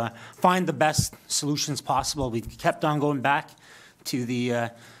to find the best solutions possible. We've kept on going back to the,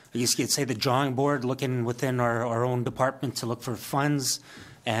 I guess you could say, the drawing board, looking within our own department to look for funds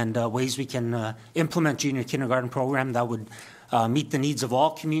and ways we can implement junior kindergarten program that would meet the needs of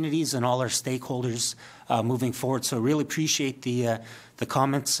all communities and all our stakeholders moving forward. So really appreciate the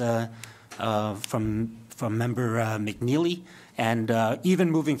comments from Member McNeely, and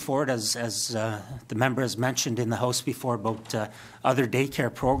even moving forward, as the member has mentioned in the House before about other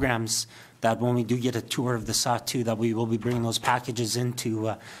daycare programs, that when we do get a tour of the Sahtu, that we will be bringing those packages in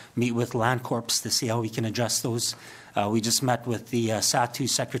to meet with Landcorps to see how we can adjust those. We just met with the Sahtu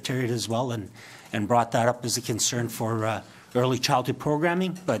Secretariat as well and brought that up as a concern for early childhood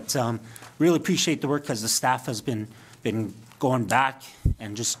programming, but really appreciate the work because the staff has been going back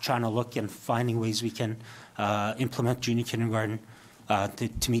and just trying to look and finding ways we can implement junior kindergarten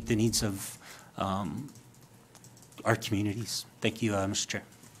to meet the needs of our communities. Thank you, Mr. Chair.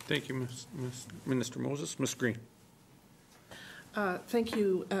 Thank you, Minister Moses. Ms. Green. Thank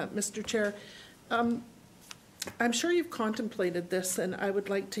you, Mr. Chair. I'm sure you've contemplated this, and I would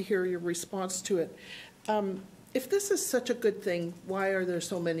like to hear your response to it. If this is such a good thing, why are there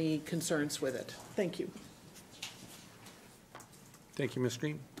so many concerns with it? Thank you. Thank you, Ms.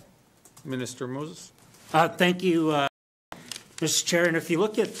 Green. Minister Moses. Thank you, Mr. Chair. And if you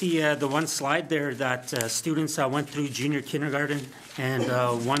look at the one slide there that students went through junior kindergarten and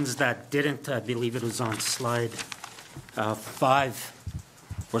ones that didn't, I believe it was on slide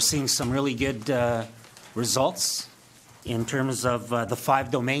 5, we're seeing some really good results in terms of the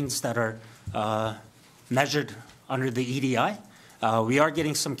 5 domains that are measured under the EDI. We are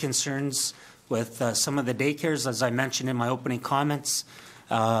getting some concerns with some of the daycares, as I mentioned in my opening comments,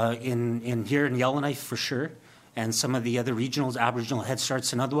 in here in Yellowknife for sure, and some of the other regionals. Aboriginal Head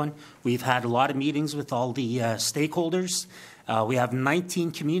Start's another one. We've had a lot of meetings with all the stakeholders. We have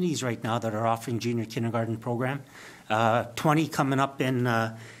 19 communities right now that are offering junior kindergarten program. 20 coming up in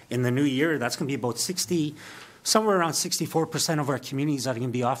the new year. That's going to be about 60, somewhere around 64% of our communities that are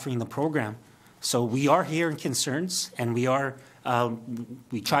going to be offering the program. So we are hearing concerns, and we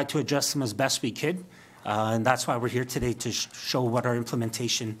tried to address them as best we could, and that's why we're here today to show what our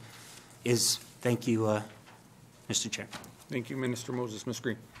implementation is. Thank you, Mr. Chair. Thank you, Minister Moses. Ms.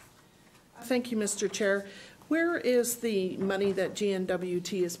 Green. Thank you, Mr. Chair. Where is the money that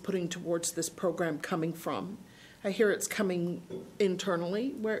GNWT is putting towards this program coming from? I hear it's coming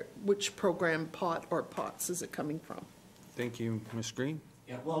internally. Which program pot or pots is it coming from? Thank you, Ms. Green.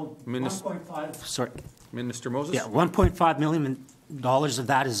 Yeah, well, Minister- 1.5, sorry. Minister Moses? Yeah, $1.5 million of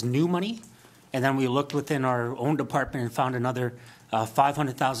that is new money. And then we looked within our own department and found another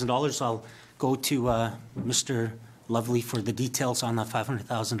 $500,000. I'll go to Mr. Lovely for the details on the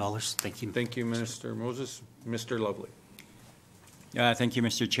 $500,000. Thank you. Thank you, Minister Moses. Mr. Lovely. Thank you,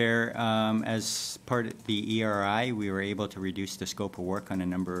 Mr. Chair. As part of the ERI, we were able to reduce the scope of work on a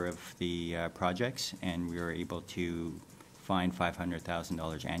number of the projects, and we were able to find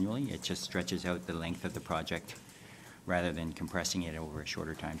 $500,000 annually. It just stretches out the length of the project rather than compressing it over a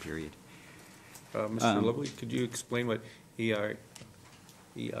shorter time period. Mr. Lovely, could you explain what EIR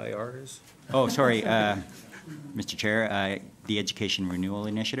is? Oh, sorry, Mr. Chair, the Education Renewal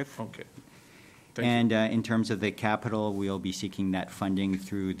Initiative. Okay. And in terms of the capital, we'll be seeking that funding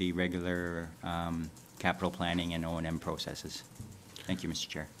through the regular capital planning and O&M processes. Thank you, Mr.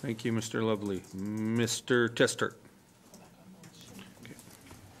 Chair. Thank you, Mr. Lovely. Mr. Tester.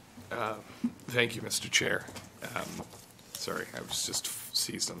 Thank you, Mr. Chair. Sorry, I was just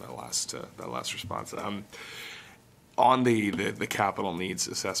seized on that last response. On the capital needs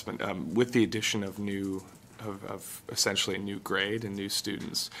assessment, with the addition of essentially a new grade and new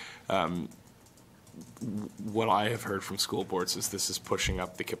students, what I have heard from school boards is this is pushing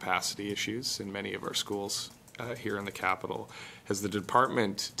up the capacity issues in many of our schools here in the capital. Has the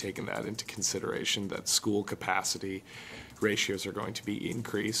department taken that into consideration, that school capacity ratios are going to be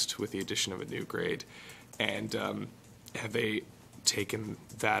increased with the addition of a new grade? And have they taken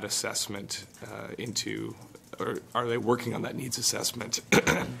that assessment into, or are they working on that needs assessment?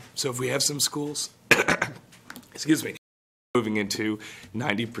 So if we have some schools, excuse me, moving into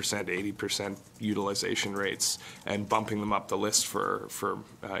 90%, 80% utilization rates and bumping them up the list for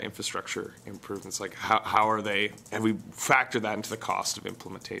infrastructure improvements, like how are they, have we factored that into the cost of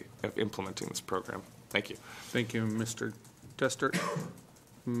implementing this program? Thank you. Thank you, Mr. Tester.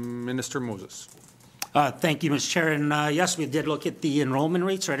 Minister Moses. Thank you, Mr. Chair. And yes, we did look at the enrollment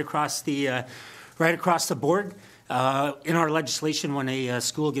rates right across the board. In our legislation, when a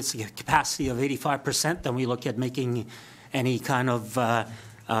school gets a capacity of 85%, then we look at making any kind of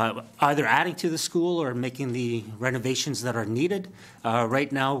either adding to the school or making the renovations that are needed.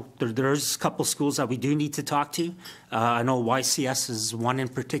 Right now, there's a couple schools that we do need to talk to. I know YCS is one in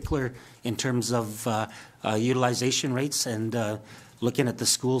particular in terms of utilization rates and looking at the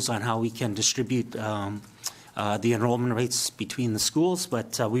schools on how we can distribute the enrollment rates between the schools.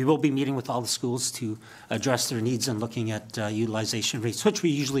 But we will be meeting with all the schools to address their needs and looking at utilization rates, which we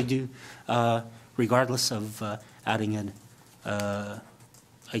usually do regardless of adding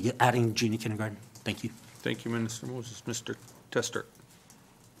junior kindergarten. Thank you. Thank you, Minister Moses. Mr. Tester.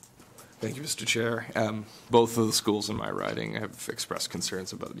 Thank you, Mr. Chair. Both of the schools in my riding have expressed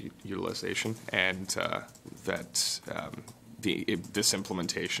concerns about utilization, and that this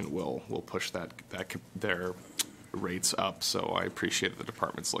implementation will push their rates up. So I appreciate the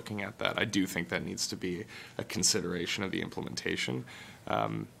department's looking at that. I do think that needs to be a consideration of the implementation,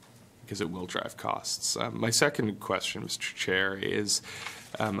 because it will drive costs. My second question, Mr. Chair, is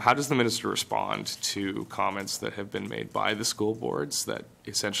how does the minister respond to comments that have been made by the school boards that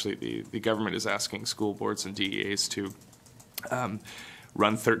essentially the government is asking school boards and DEAs to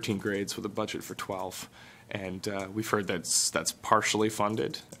run 13 grades with a budget for 12? And we've heard that's partially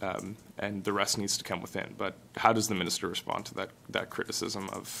funded, and the rest needs to come within. But how does the minister respond to that criticism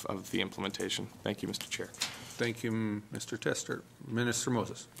of the implementation? Thank you, Mr. Chair. Thank you, Mr. Tester. Minister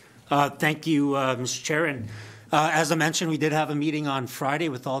Moses. Thank you, Mr. Chair. And as I mentioned, we did have a meeting on Friday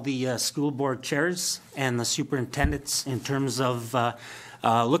with all the school board chairs and the superintendents in terms of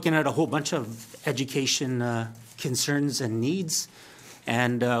looking at a whole bunch of education concerns and needs.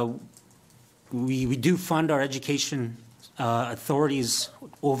 And we do fund our education authorities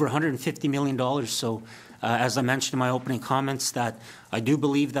over $150 million. So as I mentioned in my opening comments, that I do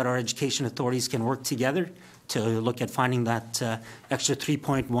believe that our education authorities can work together to look at finding that extra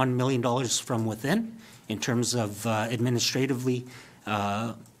 $3.1 million from within in terms of administratively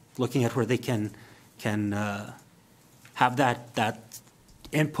looking at where they can have that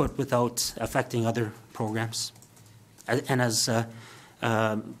input without affecting other programs. And as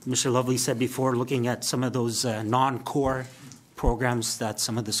Mr. Lovely said before, looking at some of those non-core programs that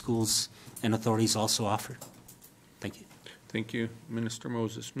some of the schools and authorities also offer. Thank you. Thank you, Minister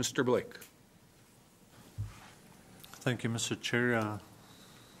Moses. Mr. Blake. Thank you, Mr. Chair.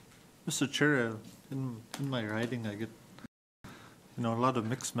 Mr. Chair, in my riding, I get you know, a lot of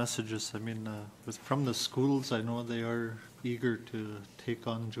mixed messages. I mean, from the schools, I know they are eager to take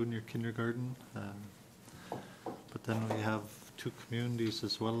on junior kindergarten. But then we have two communities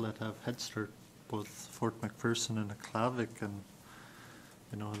as well that have Head Start, both Fort McPherson and Aklavik, and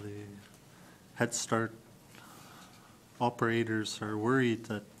you know, the Head Start operators are worried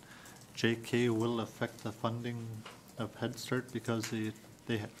that JK will affect the funding of Head Start because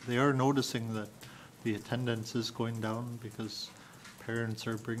they are noticing that the attendance is going down because parents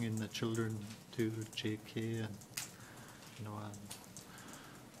are bringing the children to JK, and you know,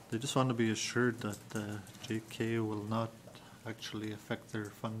 they just want to be assured that JK will not actually affect their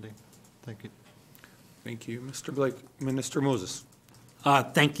funding. Thank you. Thank you, Mr. Blake. Minister Moses.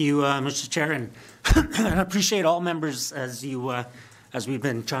 Thank you, Mr. Chair, and I appreciate all members as we've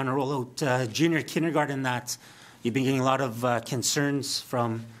been trying to roll out junior kindergarten, that you've been getting a lot of concerns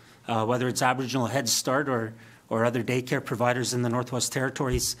from whether it's Aboriginal Head Start or other daycare providers in the Northwest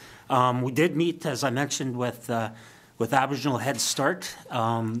Territories. We did meet, as I mentioned, with Aboriginal Head Start.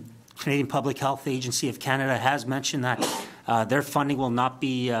 Canadian Public Health Agency of Canada has mentioned that their funding will not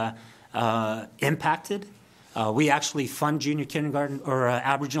be impacted. We actually fund junior kindergarten or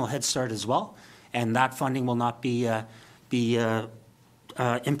Aboriginal Head Start as well, and that funding will not be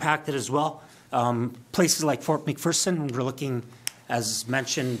impacted as well. Places like Fort McPherson, we're looking, as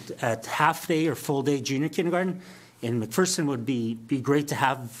mentioned, at half-day or full-day junior kindergarten. In McPherson would be great to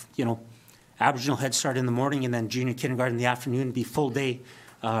have, you know, Aboriginal Head Start in the morning and then junior kindergarten in the afternoon, be full-day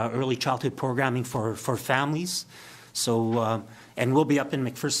early childhood programming for families. So, and we'll be up in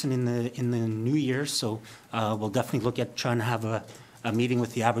McPherson in the new year, so we'll definitely look at trying to have a meeting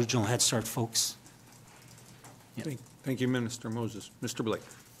with the Aboriginal Head Start folks. Yeah. Thank you, Minister Moses. Mr. Blake.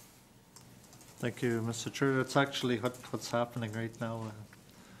 Thank you, Mr. Chair. That's actually what's happening right now.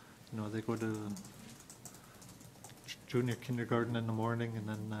 You know, they go to junior kindergarten in the morning and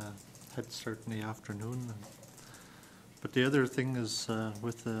then Head Start in the afternoon. But the other thing is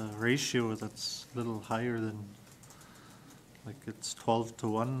with the ratio that's a little higher than, like, it's 12 to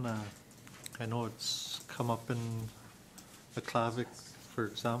 1. I know it's come up in Aklavik, for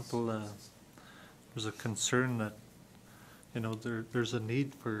example. There's a concern that, you know, there's a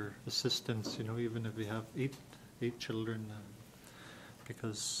need for assistance, you know, even if we have eight children,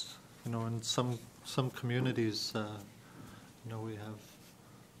 because, you know, in some communities, you know, we have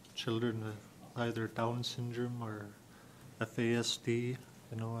children with either Down syndrome or FASD,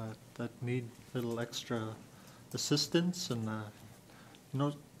 you know, that need little extra assistance, and you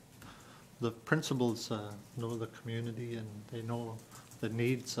know, the principals know the community and they know the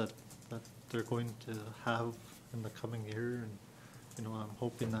needs that they're going to have in the coming year, and you know, I'm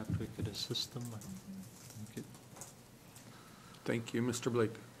hoping that we could assist them. Thank you. Thank you, Mr.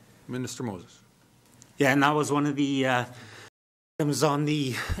 Blake. Minister Moses. Yeah, and that was one of the items on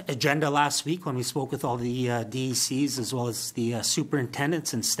the agenda last week when we spoke with all the DECs as well as the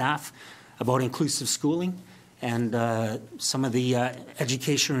superintendents and staff about inclusive schooling and some of the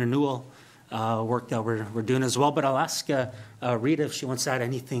education renewal work that we're doing as well. But I'll ask Rita if she wants to add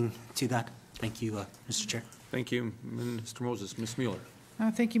anything to that. Thank you, Mr. Chair. Thank you, Minister Moses. Ms. Mueller.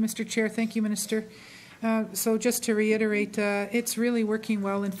 Thank you, Mr. Chair. Thank you, Minister. So just to reiterate, it's really working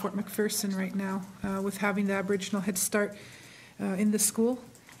well in Fort McPherson right now with having the Aboriginal Head Start in the school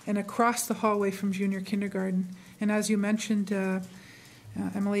and across the hallway from junior kindergarten. And as you mentioned,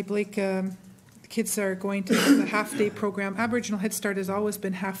 Emily Blake, the kids are going to the half-day program. Aboriginal Head Start has always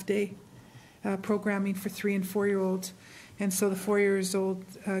been half-day programming for 3- and 4-year-olds. And so the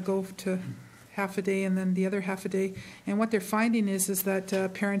 4-year-olds go to half a day and then the other half a day. And what they're finding is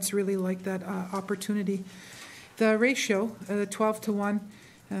that parents really like that opportunity. The ratio, 12 to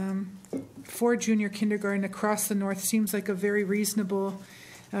 1, for junior kindergarten across the north seems like a very reasonable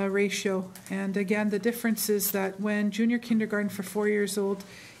ratio. And again, the difference is that when junior kindergarten for 4 years old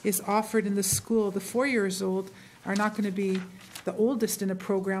is offered in the school, the 4 years old are not going to be the oldest in a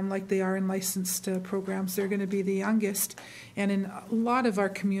program like they are in licensed programs. They're going to be the youngest. And in a lot of our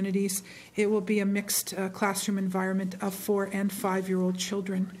communities, it will be a mixed classroom environment of 4- and 5-year-old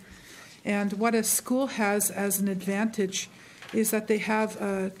children. And what a school has as an advantage is that they have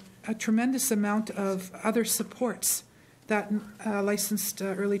a tremendous amount of other supports that a licensed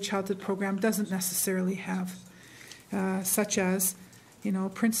early childhood program doesn't necessarily have, such as, you know,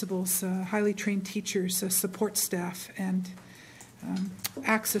 principals, highly trained teachers, support staff, and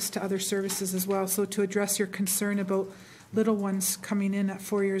access to other services as well. So to address your concern about little ones coming in at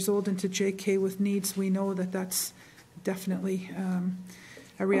 4 years old into JK with needs, we know that that's definitely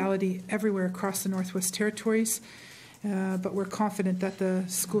a reality everywhere across the Northwest Territories, but we're confident that the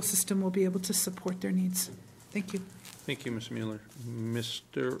school system will be able to support their needs. Thank you. Thank you, Ms. Mueller.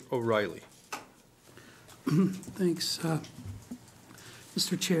 Mr. O'Reilly. Thanks,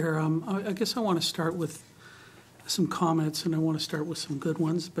 Mr. Chair. I guess I want to start with some comments, and I want to start with some good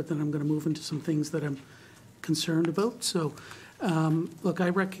ones, but then I'm going to move into some things that I'm concerned about. So, look, I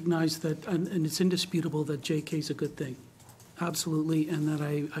recognize that, and it's indisputable that JK is a good thing. Absolutely, and that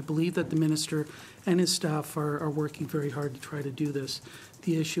I believe that the minister and his staff are working very hard to try to do this.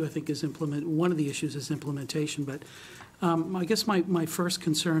 The issue, I think, is one of the issues is implementation, but I guess my first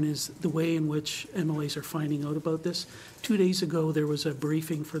concern is the way in which MLAs are finding out about this. 2 days ago, there was a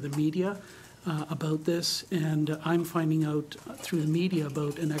briefing for the media about this, and I'm finding out through the media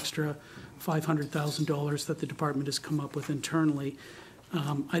about an extra $500,000 that the department has come up with internally.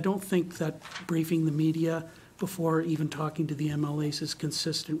 I don't think that briefing the media before even talking to the MLAs is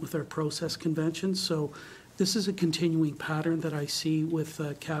consistent with our process conventions. So this is a continuing pattern that I see with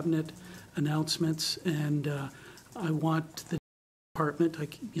cabinet announcements, and I want the department,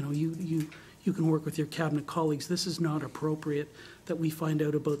 you can work with your cabinet colleagues. This is not appropriate that we find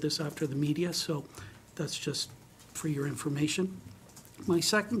out about this after the media, so that's just for your information. My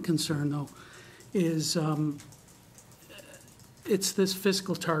second concern, though, is it's this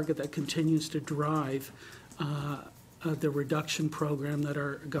fiscal target that continues to drive the reduction program that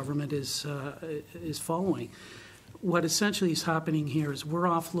our government is following. What essentially is happening here is we're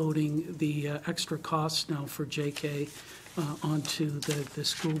offloading the extra costs now for JK onto the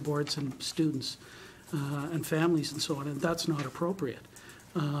school boards and students and families and so on, and that's not appropriate.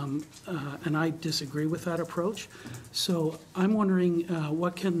 And I disagree with that approach. So I'm wondering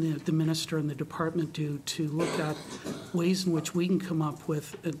what can the minister and the department do to look at ways in which we can come up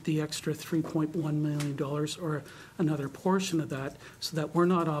with the extra $3.1 million or another portion of that so that we're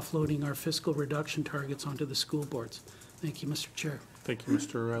not offloading our fiscal reduction targets onto the school boards. Thank you, Mr. Chair. Thank you,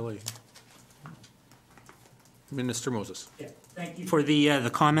 Mr. O'Reilly. Minister Moses. Yeah, thank you for the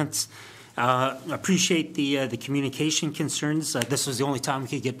comments. Appreciate the communication concerns. This was the only time we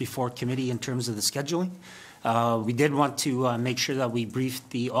could get before committee in terms of the scheduling. We did want to make sure that we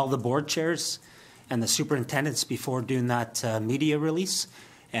briefed all the board chairs and the superintendents before doing that media release.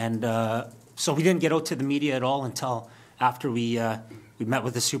 And so we didn't get out to the media at all until after we met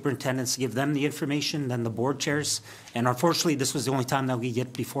with the superintendents to give them the information, then the board chairs. And unfortunately, this was the only time that we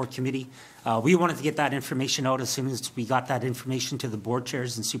get before committee. We wanted to get that information out as soon as we got that information to the board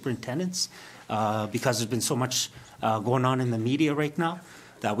chairs and superintendents because there's been so much going on in the media right now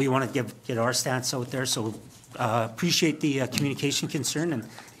that we want to get our stance out there. So appreciate the communication concern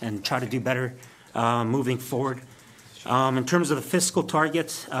and try to do better moving forward. In terms of the fiscal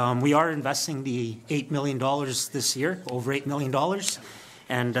target, we are investing the $8 million this year, over $8 million.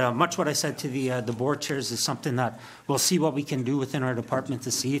 And much what I said to the board chairs is something that we'll see what we can do within our department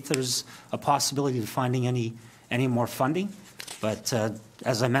to see if there's a possibility of finding any more funding. But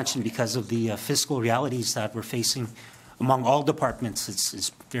as I mentioned, because of the fiscal realities that we're facing among all departments,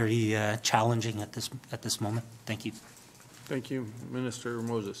 it's very challenging at this moment. Thank you. Thank you, Minister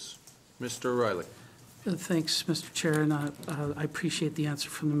Moses. Mr. O'Reilly. Thanks, Mr. Chair, and I appreciate the answer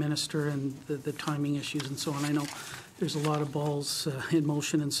from the minister and the timing issues and so on. I know there's a lot of balls in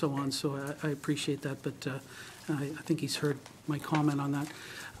motion and so on, so I appreciate that, but I think he's heard my comment on that.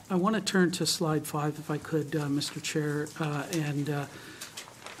 I want to turn to slide 5, if I could, Mr. Chair, and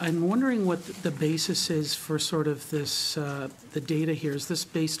I'm wondering what the basis is for sort of this, the data here. Is this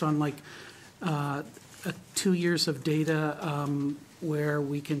based on like 2 years of data where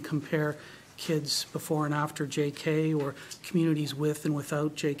we can compare kids before and after JK or communities with and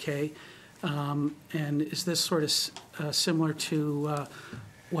without JK? And is this sort of similar to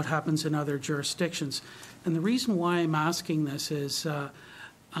what happens in other jurisdictions? And the reason why I'm asking this is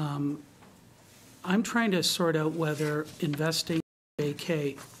I'm trying to sort out whether investing in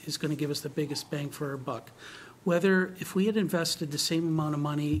JK is going to give us the biggest bang for our buck. Whether if we had invested the same amount of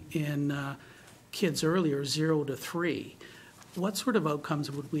money in kids earlier, 0 to 3, what sort of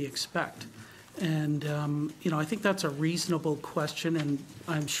outcomes would we expect? And, I think that's a reasonable question, and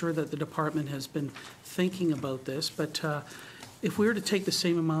I'm sure that the department has been thinking about this. But if we were to take the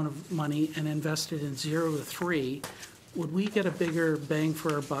same amount of money and invest it in 0 to 3, would we get a bigger bang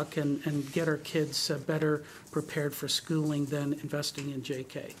for our buck and get our kids better prepared for schooling than investing in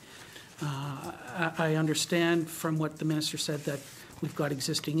JK? I understand from what the minister said that we've got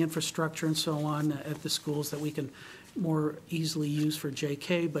existing infrastructure and so on at the schools that we can more easily use for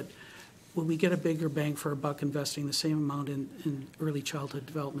JK, but will we get a bigger bang for our buck investing the same amount in early childhood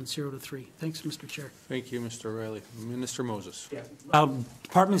development, 0 to 3? Thanks, Mr. Chair. Thank you, Mr. O'Reilly. Minister Moses. Yeah.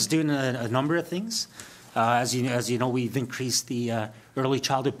 Department's doing a number of things. As you know, we've increased the early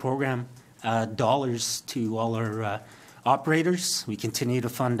childhood program dollars to all our operators. We continue to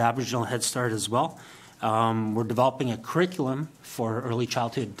fund Aboriginal Head Start as well. We're developing a curriculum for early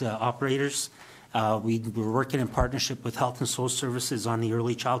childhood operators. We're working in partnership with Health and Social Services on the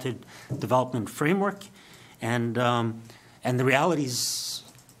Early Childhood Development Framework. And the realities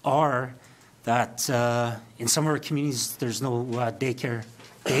are that in some of our communities, there's no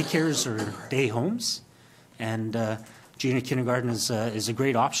daycares or day homes. And junior kindergarten is a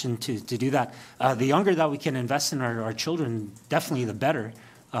great option to do that. The younger that we can invest in our children, definitely the better.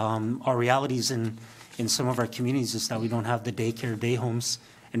 Our realities in some of our communities is that we don't have the daycare, day homes,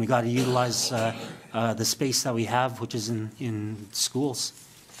 and we got to utilize the space that we have, which is in schools,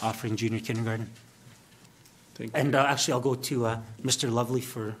 offering junior kindergarten. Thank you. And actually, I'll go to Mr. Lovely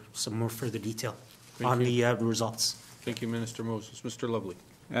for some more further detail on the results. Thank you, Minister Moses. Mr. Lovely.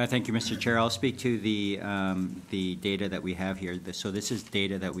 Thank you, Mr. Chair. I'll speak to the data that we have here. So this is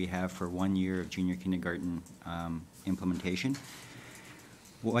data that we have for 1 year of junior kindergarten implementation.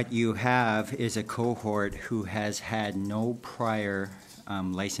 What you have is a cohort who has had no prior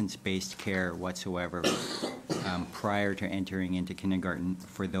license-based care whatsoever prior to entering into kindergarten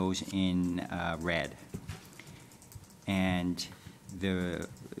for those in red. And the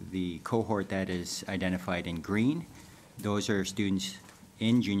cohort that is identified in green, those are students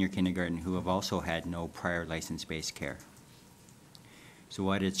in junior kindergarten who have also had no prior license-based care. So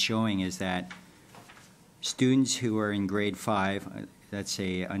what it's showing is that students who are in grade 5, let's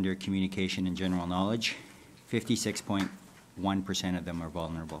say under communication and general knowledge, 56.1% of them are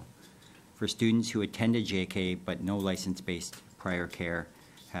vulnerable. For students who attended JK but no license-based prior care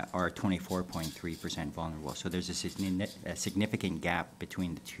are 24.3% vulnerable. So there's a significant gap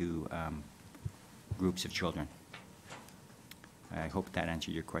between the two groups of children. I hope that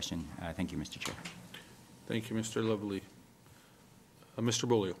answered your question. Thank you, Mr. Chair. Thank you, Mr. Lovely. Mr.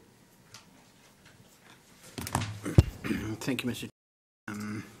 Bolio. Thank you, Mr.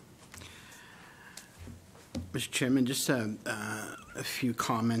 Mr. Chairman, just a few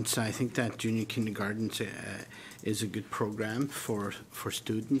comments. I think that junior kindergarten is a good program for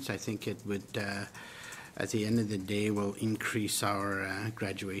students. I think it would, at the end of the day, will increase our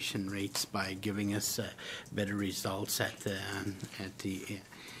graduation rates by giving us better results on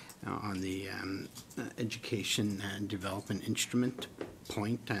the education and development instrument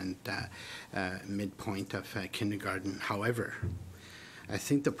point and midpoint of kindergarten. However, I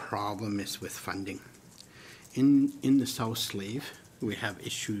think the problem is with funding. In the South Slave, we have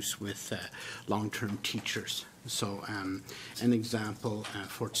issues with long-term teachers. So an example,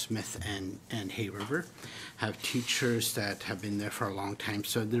 Fort Smith and Hay River have teachers that have been there for a long time,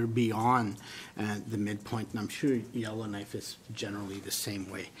 so they're beyond the midpoint, and I'm sure Yellowknife is generally the same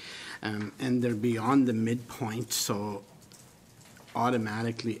way. And they're beyond the midpoint, so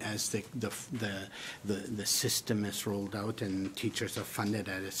automatically as the system is rolled out and teachers are funded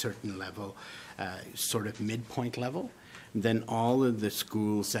at a certain level, sort of midpoint level, then all of the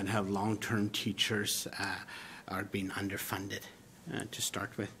schools that have long-term teachers are being underfunded to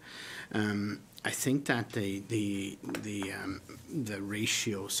start with. I think that the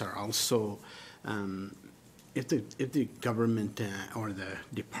ratios are also, if the government or the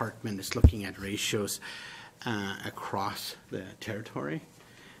department is looking at ratios across the territory,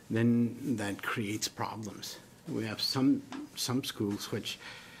 then that creates problems. We have some schools which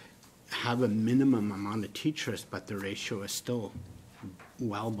have a minimum amount of teachers, but the ratio is still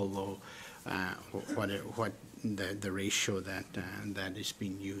well below what the ratio that is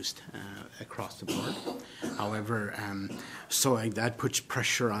being used across the board. However, so that puts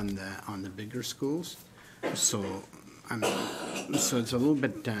pressure on the bigger schools. So it's a little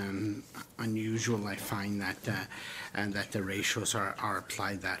bit unusual, I find, that and that the ratios are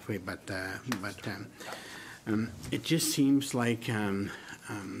applied that way. But it just seems like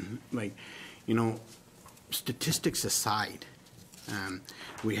statistics aside,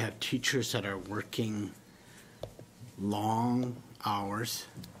 we have teachers that are working long hours,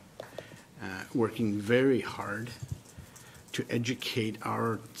 working very hard to educate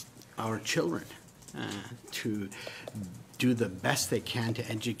our children, to do the best they can to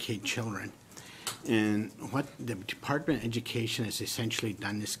educate children. And what the Department of Education has essentially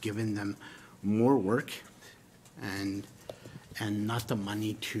done is given them more work and not the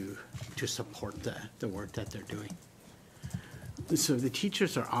money to support the work that they're doing. So the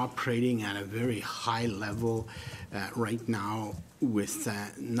teachers are operating at a very high level right now with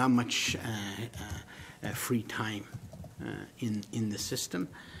not much free time in the system.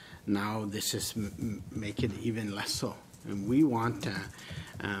 Now this is make it even less so. And we want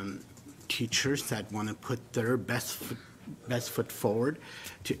teachers that want to put their best best foot forward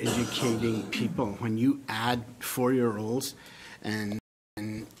to educating people. When you add 4-year-olds, and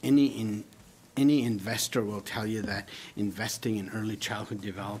any investor will tell you that investing in early childhood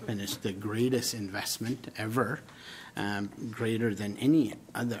development is the greatest investment ever, greater than any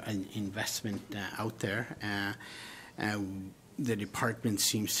other investment out there. The department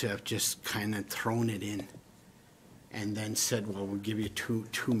seems to have just kind of thrown it in and then said, well, we'll give you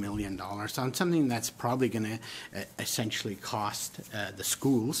 $2 million on something that's probably going to essentially cost the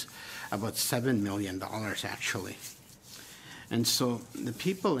schools about $7 million actually. And so the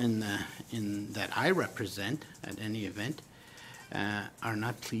people that I represent at any event are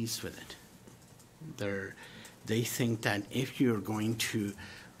not pleased with it. They think that if you're going to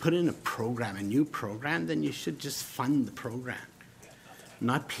put in a new program, then you should just fund the program.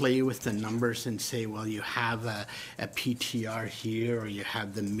 Not play with the numbers and say, well, you have a PTR here, or you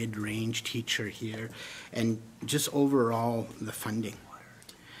have the mid-range teacher here, and just overall the funding.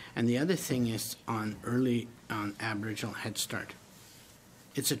 And the other thing is on Aboriginal Head Start.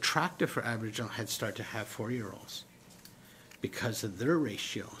 It's attractive for Aboriginal Head Start to have 4-year-olds because of their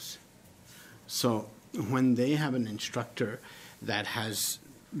ratios. So when they have an instructor that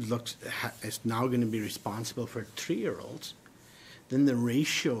is now going to be responsible for 3-year-olds, then the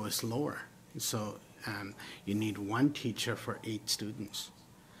ratio is lower. So you need 1 teacher for 8 students.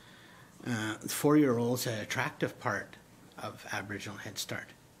 4-year-olds are an attractive part of Aboriginal Head Start.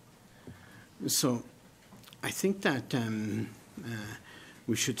 So I think that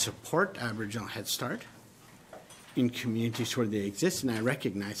we should support Aboriginal Head Start in communities where they exist, and I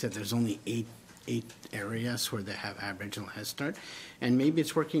recognize that there's only 8 areas where they have Aboriginal Head Start, and maybe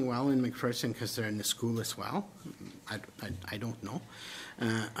it's working well in McPherson because they're in the school as well. I don't know.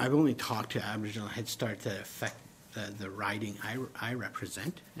 I've only talked to Aboriginal Head Start that affect the riding I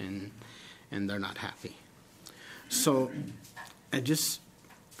represent, and they're not happy. So I just,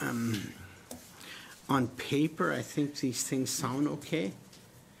 on paper, I think these things sound okay,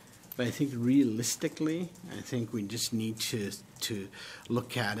 but I think realistically, I think we just need to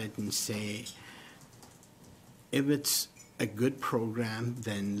look at it and say, if it's a good program,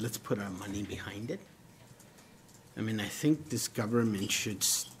 then let's put our money behind it. I mean, I think this government should,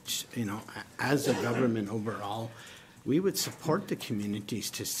 as a government overall, we would support the communities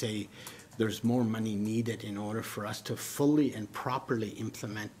to say there's more money needed in order for us to fully and properly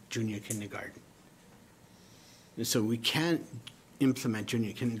implement junior kindergarten. And so we can't implement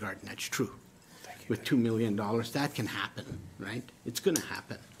junior kindergarten, that's true. With $2 million, that can happen, right? It's going to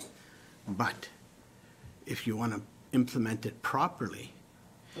happen. But if you want to implement it properly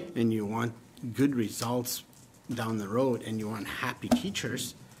and you want good results down the road and you want happy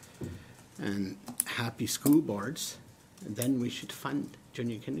teachers and happy school boards, then we should fund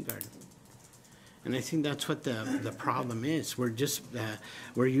junior kindergarten. And I think that's what the problem is. We're just,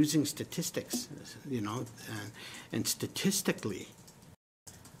 we're using statistics, and statistically,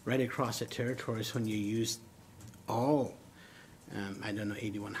 right across the territories, when you use all,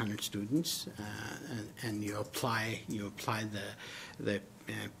 8,100 students, and you apply the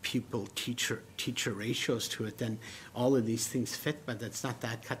pupil teacher ratios to it, then all of these things fit, but that's not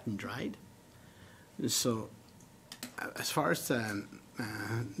that cut and dried. So as far as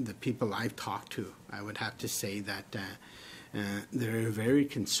the people I've talked to, I would have to say that they're very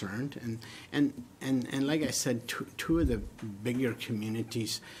concerned, and like I said, two of the bigger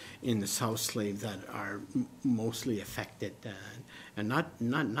communities in the South Slave that are mostly affected, and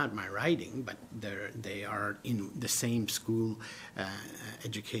not my riding, but they are in the same school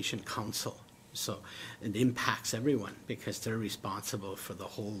education council, so it impacts everyone because they're responsible for the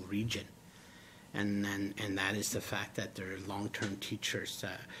whole region. And that is the fact that their long-term teachers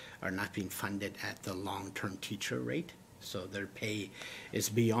are not being funded at the long-term teacher rate, so their pay is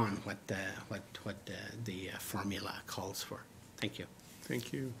beyond what the formula calls for. Thank you.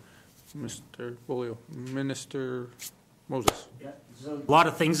 Thank you, Mr. Bolio. Minister Moses. Yeah, a lot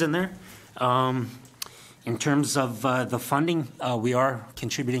of things in there. In terms of the funding, we are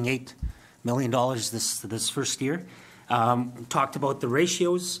contributing $8 million this first year. Talked about the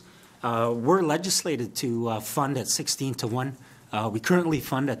ratios. We're legislated to fund at 16 to 1. We currently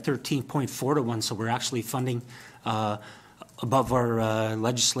fund at 13.4 to 1, so we're actually funding above our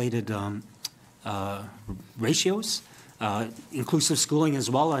legislated ratios. Inclusive schooling as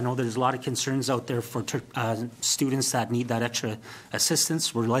well. I know there's a lot of concerns out there for students that need that extra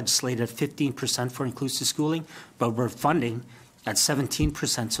assistance. We're legislated at 15% for inclusive schooling, but we're funding at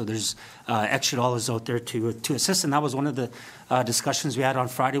 17%, so there's extra dollars out there to assist. And that was one of the discussions we had on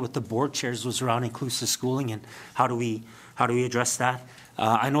Friday with the board chairs, was around inclusive schooling and how do we address that.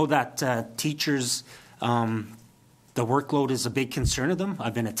 I know that teachers the workload is a big concern of them.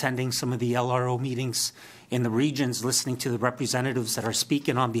 I've been attending some of the LRO meetings in the regions, listening to the representatives that are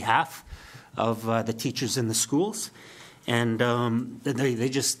speaking on behalf of the teachers in the schools. And they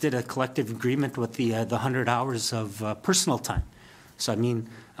just did a collective agreement with the 100 hours of personal time. So, I mean,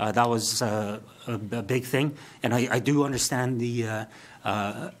 that was a big thing. And I do understand the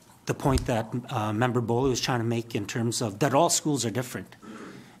point that Member Boley was trying to make in terms of that all schools are different.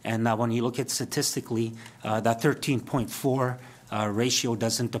 And when you look at statistically, that 13.4 ratio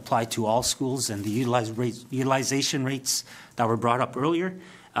doesn't apply to all schools, and the utilization rates that were brought up earlier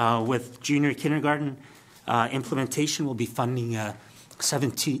with junior kindergarten implementation will be funding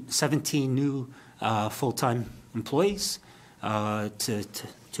 17 new full-time employees to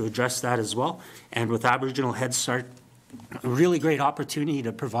address that as well. And with Aboriginal Head Start, a really great opportunity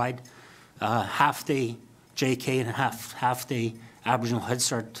to provide half-day JK and half-day Aboriginal Head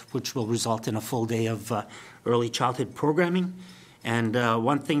Start, which will result in a full day of early childhood programming. And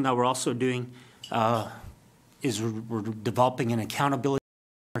one thing that we're also doing is we're developing an accountability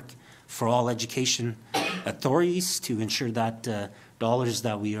framework for all education authorities to ensure that dollars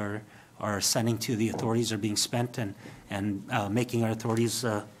that we are sending to the authorities are being spent and making our authorities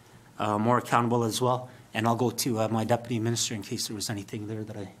more accountable as well. And I'll go to my Deputy Minister in case there was anything there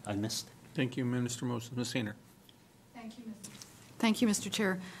that I missed. Thank you, Minister Moses. Ms. Hayner. Thank you, Mr.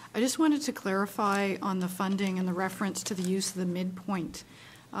 Chair. I just wanted to clarify on the funding and the reference to the use of the midpoint.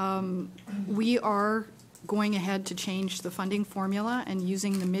 We are going ahead to change the funding formula and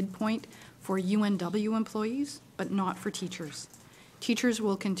using the midpoint for UNW employees, but not for teachers. Teachers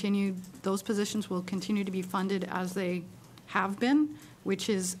will continue, those positions will continue to be funded as they have been, which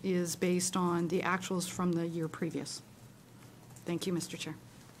is based on the actuals from the year previous. Thank you, Mr. Chair.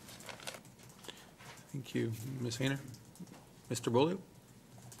 Thank you, Ms. Hayner. Mr. Boley?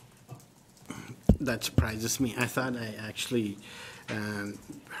 That surprises me. I thought I actually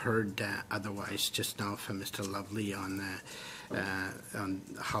heard otherwise just now from Mr. Lovely on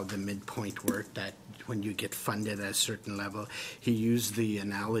how the midpoint worked, that when you get funded at a certain level, he used the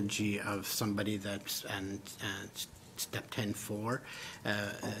analogy of somebody that's step 10-4,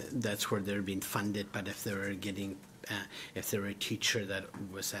 that's where they're being funded, but if they were getting, if they were a teacher that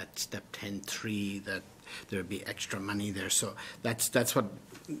was at step 10-3, that there would be extra money there. So that's what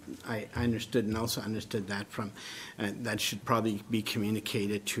I understood, and also understood that from that should probably be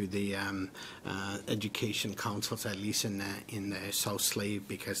communicated to the education councils, at least in the South Slave,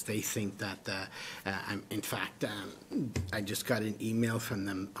 because they think that in fact I just got an email from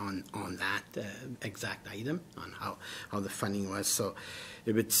them on that exact item on how the funding was. So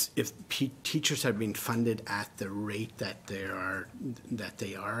if teachers are being funded at the rate that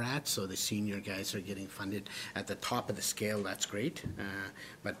they are at, so the senior guys are getting funded at the top of the scale, that's great.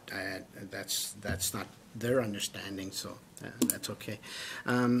 But that's not their understanding, so that's okay.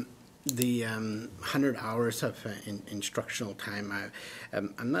 The 100 hours of instructional time,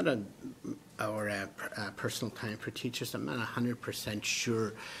 I'm not personal time for teachers. I'm not 100%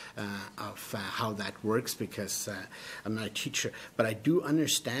 sure of how that works because I'm not a teacher. But I do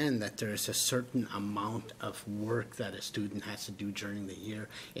understand that there is a certain amount of work that a student has to do during the year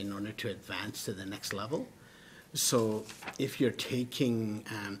in order to advance to the next level. So if you're taking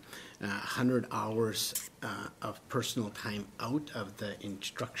 100 hours of personal time out of the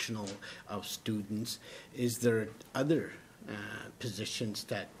instructional of students, is there other positions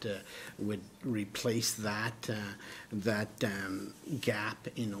that would replace that gap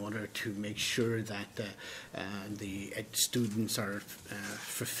in order to make sure that the students are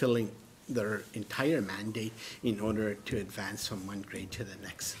fulfilling their entire mandate in order to advance from one grade to the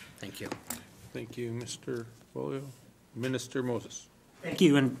next? Thank you. Thank you, Mr. Bolio. Minister Moses. Thank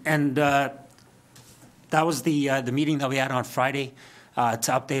you, and that was the meeting that we had on Friday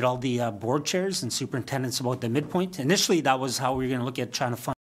to update all the board chairs and superintendents about the midpoint. Initially, that was how we were going to look at trying to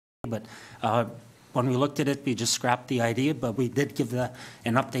fund it, but when we looked at it, we just scrapped the idea, but we did give an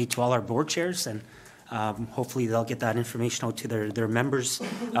update to all our board chairs, and hopefully they'll get that information out to their members.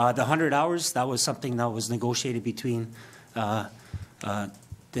 The 100 hours, that was something that was negotiated between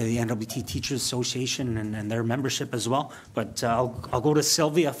the NWT Teachers Association and their membership as well. But I'll go to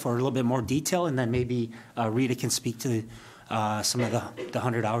Sylvia for a little bit more detail, and then maybe Rita can speak to some of the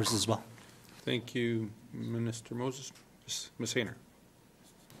 100 hours as well. Thank you, Minister Moses. Ms. Hayner.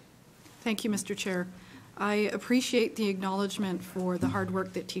 Thank you, Mr. Chair. I appreciate the acknowledgement for the hard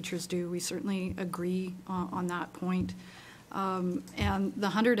work that teachers do. We certainly agree on that point. And the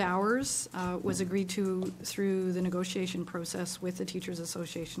 100 hours was agreed to through the negotiation process with the Teachers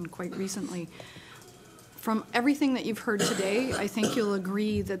Association quite recently. From everything that you've heard today, I think you'll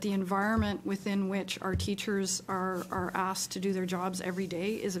agree that the environment within which our teachers are asked to do their jobs every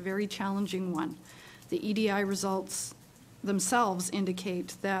day is a very challenging one. The EDI results themselves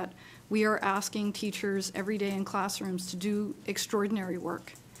indicate that we are asking teachers every day in classrooms to do extraordinary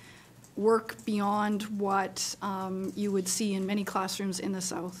work beyond what you would see in many classrooms in the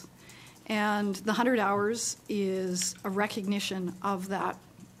South. And the 100 hours is a recognition of that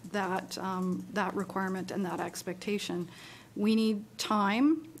requirement and that expectation. We need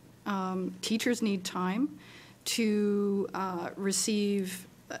time, teachers need time to receive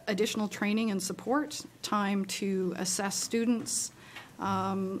additional training and support, time to assess students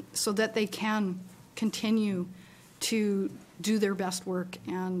so that they can continue to do their best work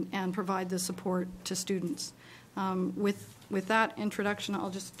and provide the support to students. With that introduction, I'll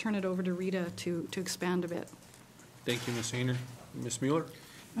just turn it over to Rita to expand a bit. Thank you, Ms. Hayner. Ms. Mueller?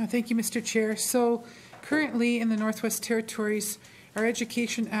 Thank you, Mr. Chair. So currently in the Northwest Territories, our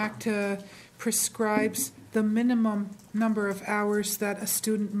Education Act prescribes the minimum number of hours that a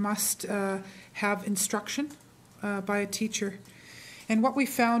student must have instruction by a teacher. And what we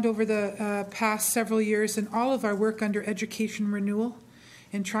found over the past several years in all of our work under education renewal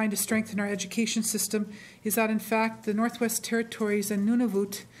and trying to strengthen our education system is that, in fact, the Northwest Territories and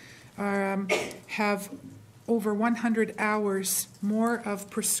Nunavut have over 100 hours more of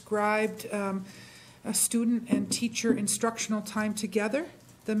prescribed student and teacher instructional time together,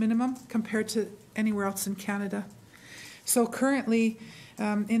 the minimum, compared to anywhere else in Canada. So currently,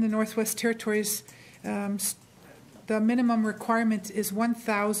 in the Northwest Territories, the minimum requirement is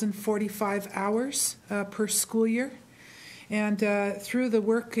 1,045 hours per school year. And through the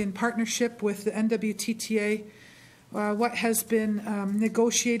work in partnership with the NWTTA, what has been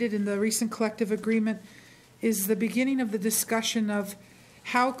negotiated in the recent collective agreement is the beginning of the discussion of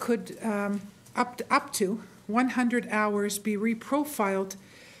how could up to 100 hours be reprofiled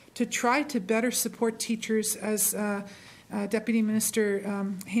to try to better support teachers, as Deputy Minister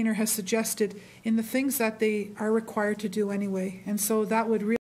Hayner has suggested, in the things that they are required to do anyway. And so that would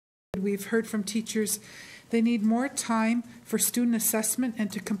really, we've heard from teachers, they need more time for student assessment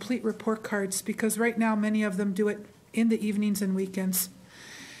and to complete report cards, because right now many of them do it in the evenings and weekends.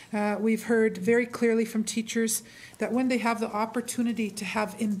 We've heard very clearly from teachers that when they have the opportunity to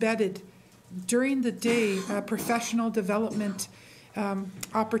have embedded during the day professional development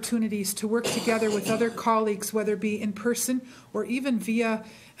opportunities to work together with other colleagues, whether it be in person or even via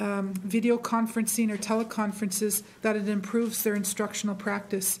video conferencing or teleconferences, that it improves their instructional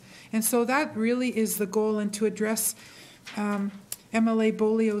practice. And so that really is the goal, and to address MLA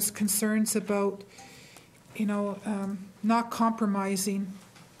Bolio's concerns about, not compromising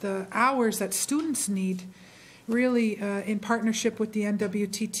the hours that students need. Really, in partnership with the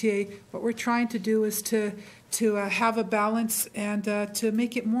NWTTA, what we're trying to do is to have a balance and to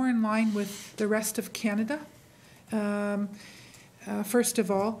make it more in line with the rest of Canada, first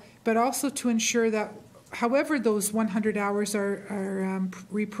of all, but also to ensure that however those 100 hours are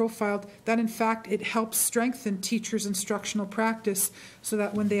reprofiled, that in fact it helps strengthen teachers' instructional practice so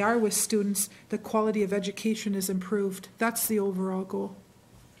that when they are with students, the quality of education is improved. That's the overall goal.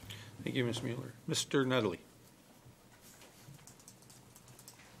 Thank you, Ms. Mueller. Mr. Nutley.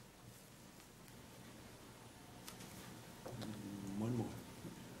 One more.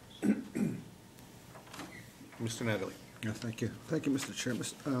 Mr. Natalie. Yeah, thank you. Thank you, Mr. Chair.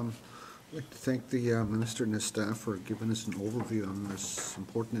 I'd like to thank the Minister and his staff for giving us an overview on this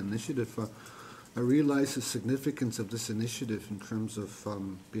important initiative. I realize the significance of this initiative in terms of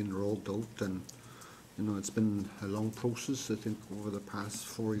being rolled out, and it's been a long process, I think, over the past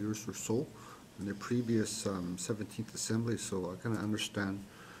 4 years or so in the previous 17th Assembly, so I kind of understand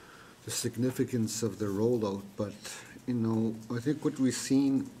the significance of the rollout. But, I think what we've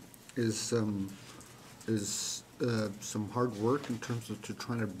seen is some hard work in terms of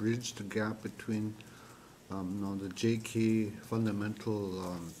trying to bridge the gap between the JK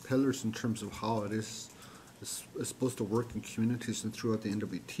fundamental pillars in terms of how it is supposed to work in communities and throughout the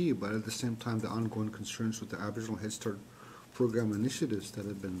NWT, but at the same time the ongoing concerns with the Aboriginal Head Start program initiatives that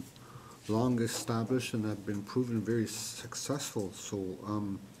have been long established and have been proven very successful. So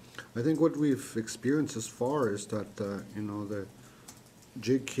I think what we've experienced as far is that the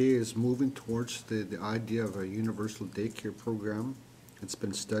JK is moving towards the idea of a universal daycare program. It's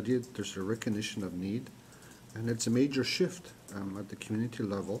been studied, there's a recognition of need, and it's a major shift at the community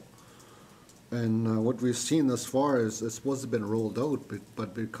level. And what we've seen thus far is it's supposed to have been rolled out,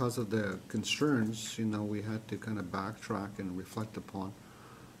 but because of the concerns, we had to kind of backtrack and reflect upon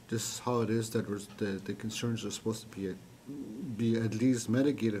just how it is that the concerns are supposed to be be at least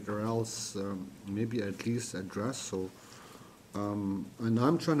mitigated or else maybe at least addressed. So, and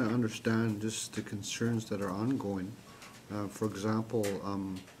I'm trying to understand just the concerns that are ongoing. For example,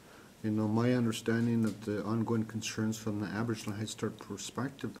 you know, my understanding of the ongoing concerns from the Aboriginal Head Start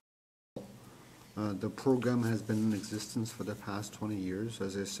perspective, the program has been in existence for the past 20 years.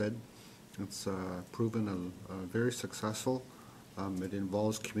 As I said, it's proven very successful. It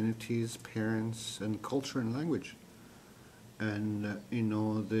involves communities, parents, and culture and language. And, you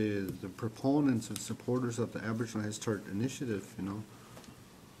know, the proponents and supporters of the Aboriginal Head Start initiative, you know,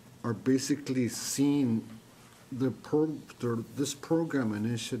 are basically seeing this program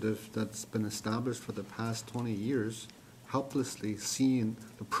initiative that's been established for the past 20 years, helplessly seeing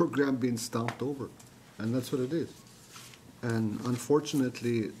the program being stomped over. And that's what it is. And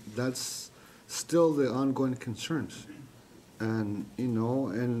unfortunately, that's still the ongoing concerns. And, you know,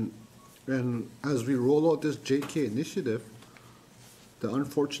 and as we roll out this JK initiative, the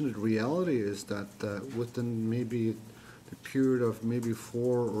unfortunate reality is that within maybe the period of maybe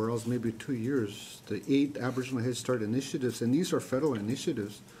 4 or else maybe 2 years, the 8 Aboriginal Head Start initiatives, and these are federal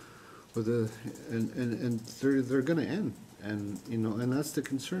initiatives, with and they're going to end, and you know, and that's the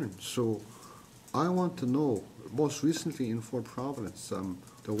concern. So, I want to know. Most recently in Fort Providence,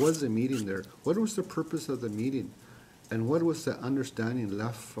 there was a meeting there. What was the purpose of the meeting, and what was the understanding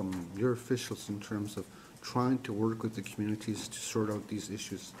left from your officials in terms of trying to work with the communities to sort out these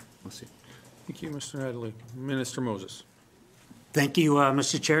issues? We'll see. Thank you, Mr. Hadley. Minister Moses. Thank you,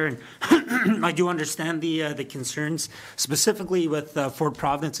 Mr. Chair. And I do understand the concerns. Specifically with Fort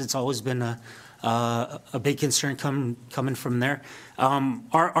Providence, it's always been a big concern coming from there.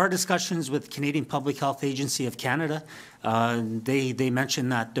 Our discussions with Canadian Public Health Agency of Canada, they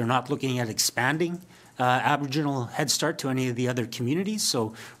mentioned that they're not looking at expanding Aboriginal Head Start to any of the other communities.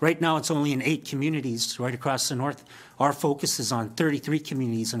 So right now it's only in 8 communities right across the north. Our focus is on 33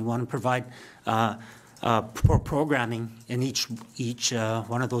 communities, and we want to provide programming in each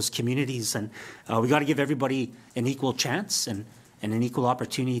one of those communities. And we got to give everybody an equal chance and an equal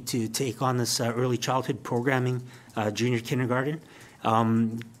opportunity to take on this early childhood programming, junior kindergarten.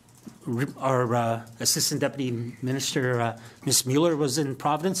 Our Assistant Deputy Minister, Ms. Mueller, was in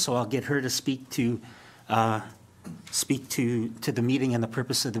Providence, so I'll get her to speak to the meeting and the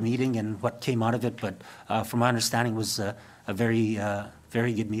purpose of the meeting and what came out of it. But from my understanding, was a very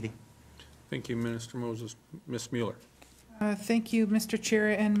good meeting. Thank you, Minister Moses. Ms. Mueller. Thank you, Mr. Chair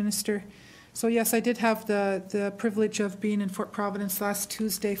and Minister. So yes, I did have the privilege of being in Fort Providence last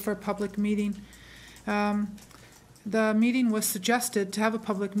Tuesday for a public meeting. The meeting was suggested, to have a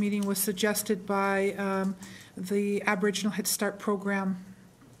public meeting was suggested by the Aboriginal Head Start program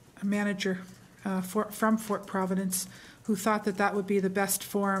manager from Fort Providence, who thought that that would be the best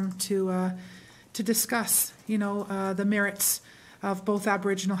forum to discuss, you know, the merits of both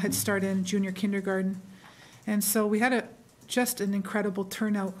Aboriginal Head Start and junior kindergarten. And so we had just an incredible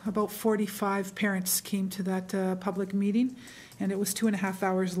turnout. About 45 parents came to that public meeting, and it was 2.5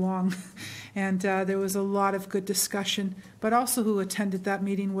 hours long. And there was a lot of good discussion. But also who attended that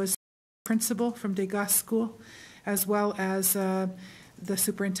meeting was the principal from Degas School, as well as the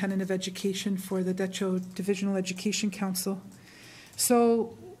superintendent of education for the Decho Divisional Education Council.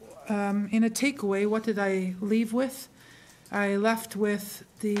 So in a takeaway, what did I leave with? I left with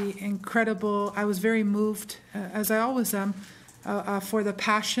the incredible, I was very moved, as I always am, for the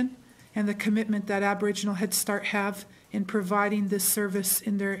passion and the commitment that Aboriginal Head Start have in providing this service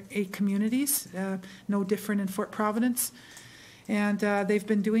in their 8 communities, no different in Fort Providence. And they've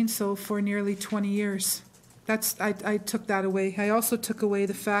been doing so for nearly 20 years. I took that away. I also took away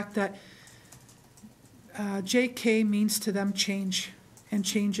the fact that JK means to them change, and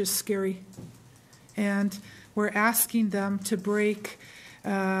change is scary. And we're asking them to break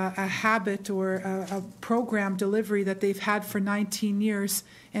a habit or a program delivery that they've had for 19 years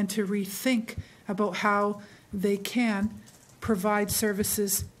and to rethink about how they can provide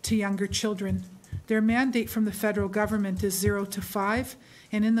services to younger children. Their mandate from the federal government is 0 to 5,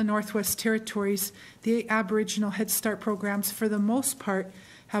 and in the Northwest Territories, the Aboriginal Head Start programs, for the most part,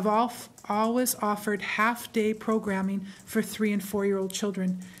 have always offered half-day programming for 3- and 4-year-old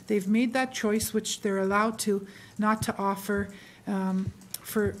children. They've made that choice, which they're allowed to, not to offer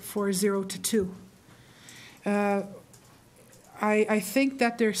for 0 to 2. I think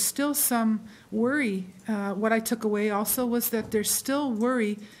that there's still some worry. What I took away also was that there's still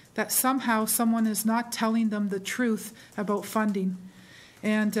worry that somehow someone is not telling them the truth about funding.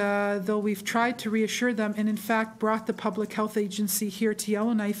 And though we've tried to reassure them, and in fact brought the Public Health Agency here to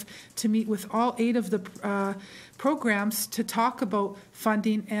Yellowknife to meet with all 8 of the programs to talk about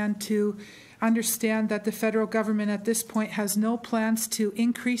funding and to understand that the federal government at this point has no plans to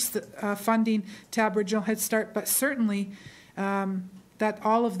increase the funding to Aboriginal Head Start, but certainly that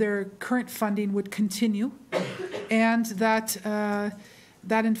all of their current funding would continue, and that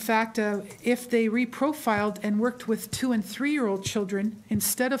that in fact, if they reprofiled and worked with 2- and 3-year-old children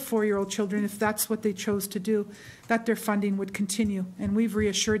instead of 4-year-old children, if that's what they chose to do, that their funding would continue. And we've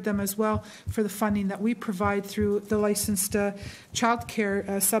reassured them as well for the funding that we provide through the licensed child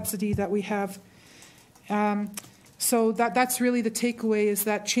care subsidy that we have. So that's really the takeaway, is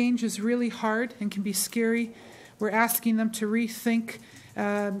that change is really hard and can be scary. We're asking them to rethink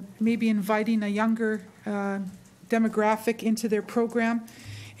maybe inviting a younger demographic into their program.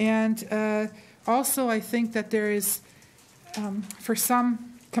 And also I think that there is, for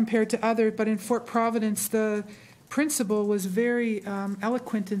some compared to others, but in Fort Providence, the principal was very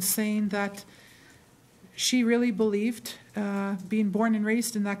eloquent in saying that she really believed, being born and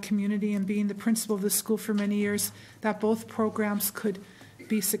raised in that community and being the principal of the school for many years, that both programs could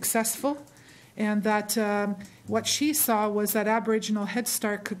be successful, and that what she saw was that Aboriginal Head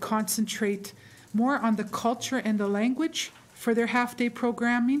Start could concentrate more on the culture and the language for their half-day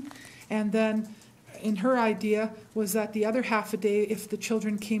programming. And then in her idea was that the other half a day, if the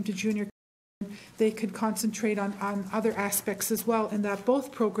children came to junior, they could concentrate on other aspects as well, and that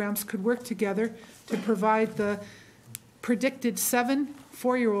both programs could work together to provide the predicted 7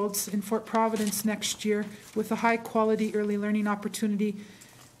 4-year-olds in Fort Providence next year with a high-quality early learning opportunity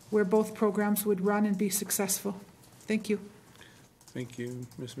where both programs would run and be successful. Thank you. Thank you,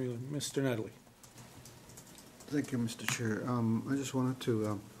 Ms. Mealy. Mr. Natalie. Thank you, Mr. Chair. I just wanted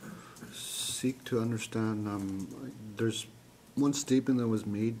to seek to understand, there's one statement that was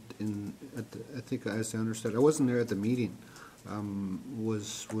made I think as I understand, I wasn't there at the meeting,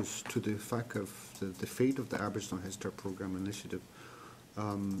 was to the effect of the fate of the Aboriginal Head Start Program initiative.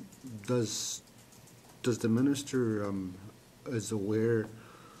 Does the minister is aware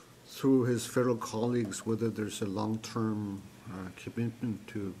through his federal colleagues whether there's a long-term commitment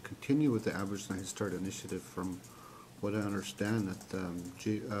to continue with the Aboriginal Head Start initiative? From what I understand, that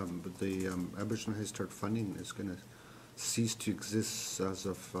the Aboriginal Head Start funding is going to cease to exist as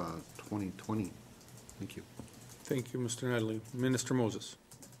of 2020. Thank you. Thank you, Mr. Natalie. Minister Moses.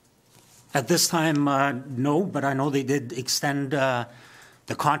 At this time, no, but I know they did extend the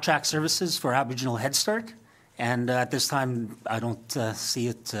contract services for Aboriginal Head Start, and at this time, I don't see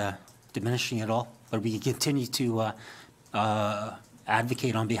it diminishing at all. But we continue to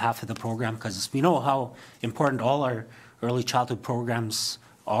advocate on behalf of the program, because we know how important all our early childhood programs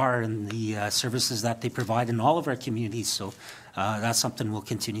are and the services that they provide in all of our communities. So that's something we'll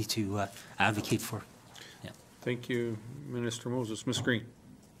continue to advocate for. Yeah. Thank you, Minister Moses. Ms. Green.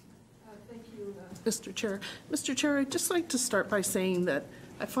 Thank you, Mr. Chair. Mr. Chair, I'd just like to start by saying that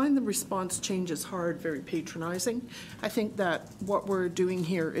I find the response changes hard very patronizing. I think that what we're doing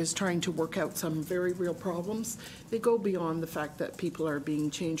here is trying to work out some very real problems. They go beyond the fact that people are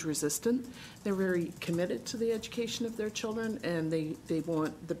being change resistant. They're very committed to the education of their children, and they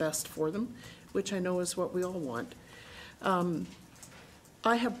want the best for them, which I know is what we all want.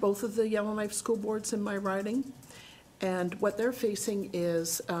 I have both of the Yellowknife school boards in my riding, and what they're facing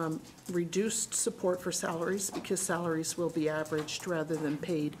is reduced support for salaries, because salaries will be averaged rather than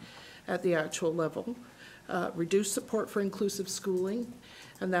paid at the actual level. Reduced support for inclusive schooling,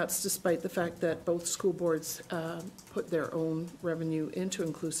 and that's despite the fact that both school boards put their own revenue into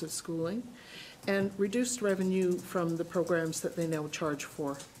inclusive schooling. And reduced revenue from the programs that they now charge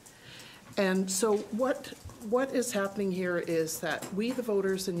for. And so what is happening here is that we, the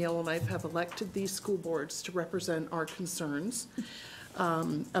voters in Yellowknife, have elected these school boards to represent our concerns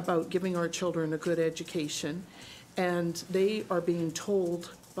about giving our children a good education. And they are being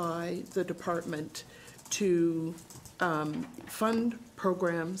told by the department to fund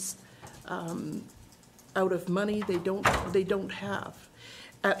programs out of money they don't have,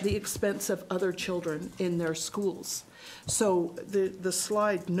 at the expense of other children in their schools. So the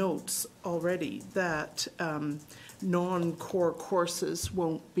slide notes already that non-core courses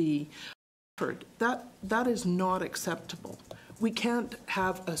won't be offered. That is not acceptable. We can't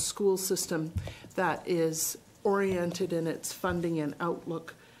have a school system that is oriented in its funding and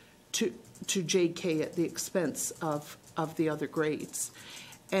outlook to JK at the expense of the other grades.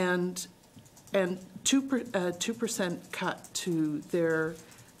 And 2% cut to their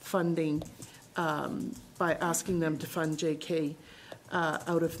funding by asking them to fund JK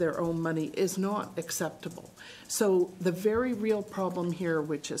out of their own money is not acceptable. So the very real problem here,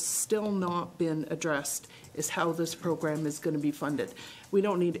 which has still not been addressed, is how this program is going to be funded. We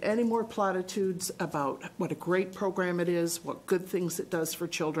don't need any more platitudes about what a great program it is, what good things it does for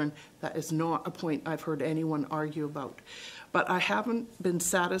children. That is not a point I've heard anyone argue about. But I haven't been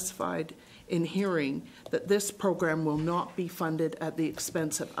satisfied in hearing that this program will not be funded at the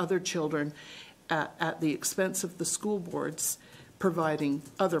expense of other children, at the expense of the school boards providing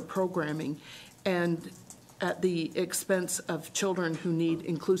other programming, and at the expense of children who need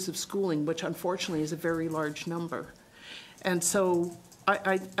inclusive schooling, which unfortunately is a very large number. And so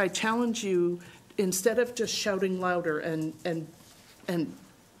I challenge you, instead of just shouting louder and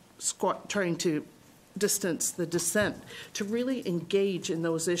trying to distance the dissent, to really engage in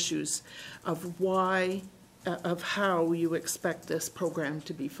those issues of why, of how you expect this program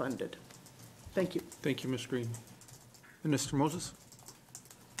to be funded. Thank you. Thank you, Ms. Green. Minister Moses.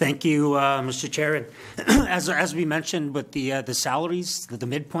 Thank you, Mr. Chair. And as we mentioned with the salaries, the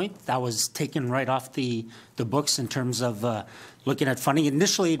midpoint, that was taken right off the books in terms of looking at funding.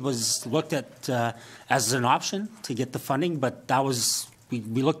 Initially, it was looked at as an option to get the funding, but that was, we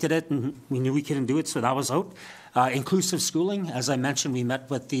looked at it and we knew we couldn't do it, so that was out. Inclusive schooling, as I mentioned, we met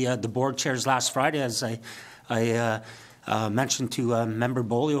with the board chairs last Friday, as I mentioned to Member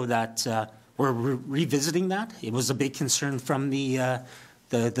Bolio, that we're revisiting that. It was a big concern from the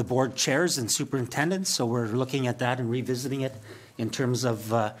board chairs and superintendents, so we're looking at that and revisiting it in terms of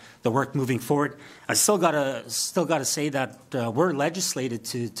the work moving forward. I still gotta say that we're legislated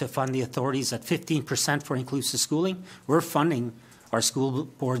to fund the authorities at 15% for inclusive schooling. We're funding our school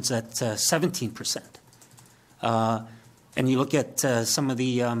boards at 17%. And you look at some of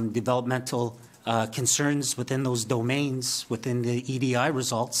the developmental concerns within those domains, within the EDI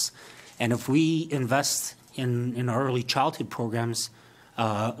results, and if we invest in our early childhood programs,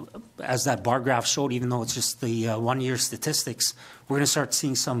 as that bar graph showed, even though it's just the one-year statistics, we're going to start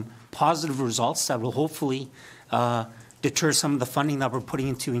seeing some positive results that will hopefully deter some of the funding that we're putting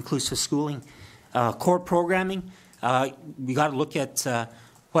into inclusive schooling. Core programming, we got to look at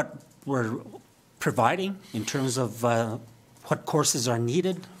what we're providing in terms of what courses are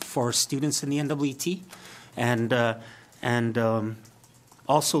needed for students in the NWT, and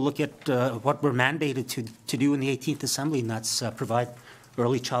also look at what we're mandated to do in the 18th Assembly, and that's provide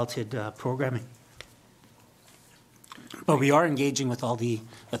early childhood programming. But we are engaging with all the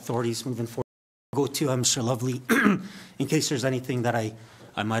authorities moving forward. I'll go to Mr. Lovely in case there's anything that I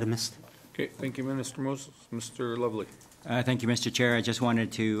might have missed. Okay, thank you, Minister Moses. Mr. Lovely. Thank you, Mr. Chair. I just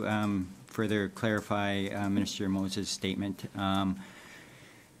wanted to further clarify Minister Moses' statement.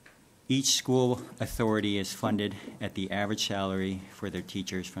 Each school authority is funded at the average salary for their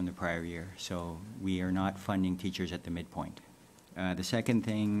teachers from the prior year, so we are not funding teachers at the midpoint. The second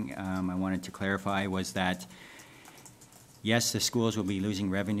thing I wanted to clarify was that, yes, the schools will be losing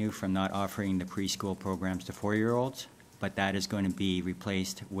revenue from not offering the preschool programs to 4-year-olds, but that is going to be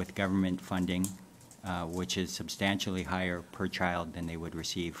replaced with government funding, which is substantially higher per child than they would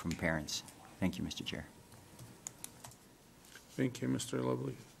receive from parents. Thank you, Mr. Chair. Thank you, Mr.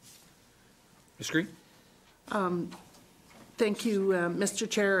 Lovely. Ms. Green? Thank you, Mr.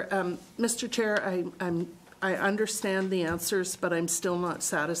 Chair. Mr. Chair, I understand the answers, but I'm still not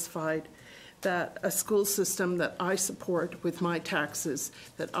satisfied that a school system that I support with my taxes,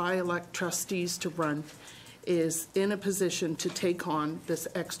 that I elect trustees to run, is in a position to take on this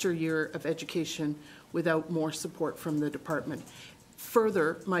extra year of education without more support from the department.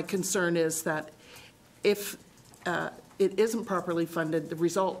 Further, my concern is that if it isn't properly funded, the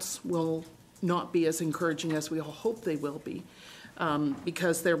results will not be as encouraging as we all hope they will be,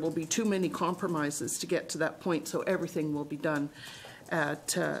 because there will be too many compromises to get to that point, so everything will be done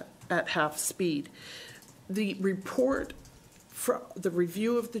at half speed. The report, the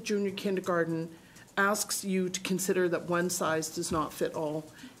review of the junior kindergarten, asks you to consider that one size does not fit all.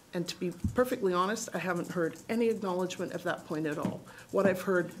 And to be perfectly honest, I haven't heard any acknowledgement of that point at all. What I've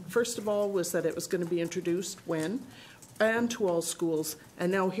heard, first of all, was that it was going to be introduced when and to all schools,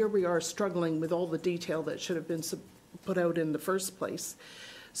 and now here we are struggling with all the detail that should have been put out in the first place.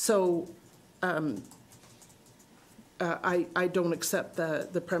 So I don't accept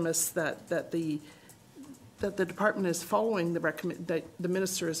the premise that the department is following that the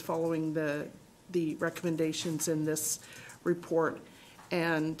minister is following the recommendations in this report,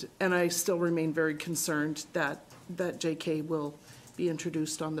 and I still remain very concerned that JK will be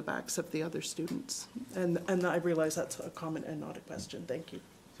introduced on the backs of the other students. And I realize that's a comment and not a question. Thank you.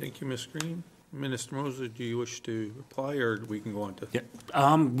 Thank you, Ms. Green. Minister Moses, do you wish to reply, or we can go on to?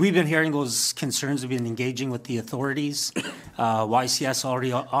 Yeah. We've been hearing those concerns. We've been engaging with the authorities. YCS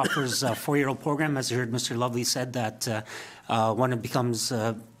already offers a 4-year-old program, as I heard Mr. Lovely said, that when it becomes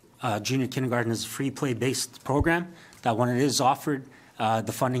junior kindergarten is a free play-based program, that when it is offered,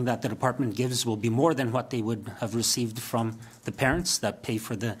 the funding that the department gives will be more than what they would have received from the parents that pay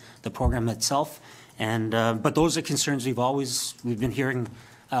for the program itself. And but those are concerns we've been hearing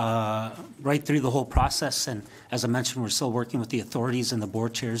right through the whole process. And as I mentioned, we're still working with the authorities and the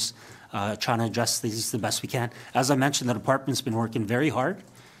board chairs, trying to address these the best we can. As I mentioned, the department's been working very hard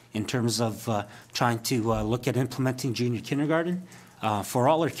in terms of trying to look at implementing junior kindergarten for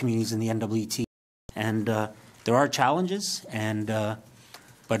all our communities in the NWT. And there are challenges, and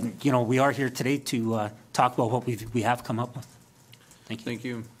but you know, we are here today to talk about what we have come up with. Thank you. Thank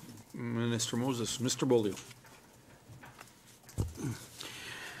you, Minister Moses. Mr. Bolio.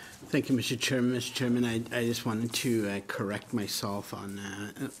 Thank you, Mr. Chairman. Mr. Chairman, I just wanted to correct myself on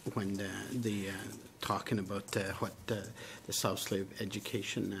when the talking about what the South Slave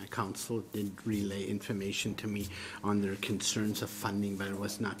Education Council did relay information to me on their concerns of funding, but it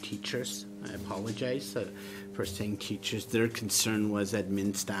was not teachers. I apologize for saying teachers. Their concern was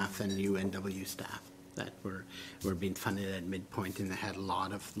admin staff and UNW staff that were being funded at midpoint, and they had a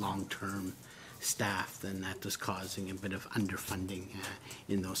lot of long-term staff, then that was causing a bit of underfunding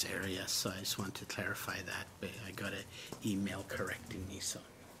in those areas. So I just want to clarify that. But I got an email correcting me, so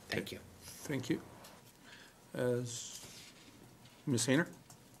thank you. Thank you. Ms. Hayner?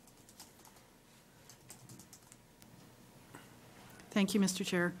 Thank you, Mr.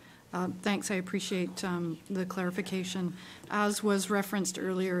 Chair. Thanks, I appreciate the clarification. As was referenced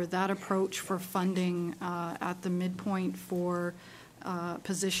earlier, that approach for funding at the midpoint for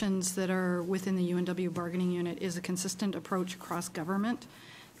positions that are within the UNW bargaining unit is a consistent approach across government,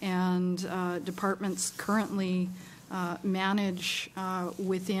 and departments currently manage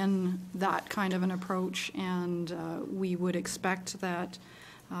within that kind of an approach, and we would expect that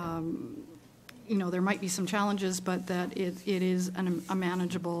you know, there might be some challenges, but that it is a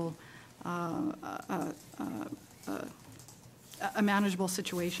manageable a manageable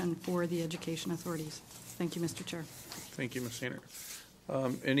situation for the education authorities. Thank you, Mr. Chair. Thank you, Ms. Hayner.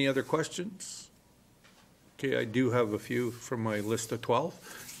 Any other questions? Okay, I do have a few from my list of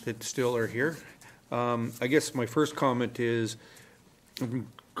 12 that still are here. I guess my first comment is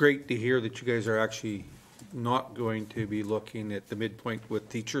great to hear that you guys are actually not going to be looking at the midpoint with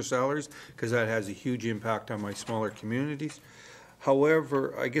teacher salaries, because that has a huge impact on my smaller communities.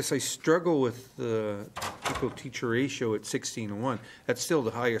 However, I guess I struggle with the pupil-teacher ratio at 16:1. That's still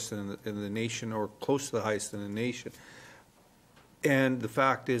the highest in the nation, or close to the highest in the nation. And the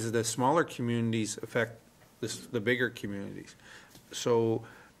fact is the smaller communities affect the bigger communities. So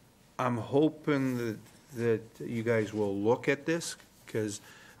I'm hoping that you guys will look at this, because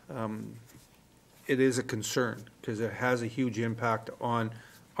it is a concern, because it has a huge impact on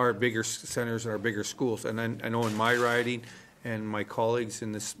our bigger centers and our bigger schools. And I know in my riding and my colleagues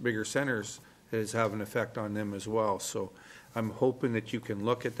in the bigger centers, it is having an effect on them as well. So I'm hoping that you can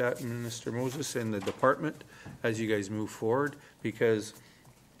look at that, Minister Moses, and the department as you guys move forward, because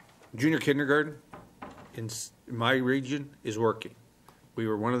junior kindergarten in my region is working. We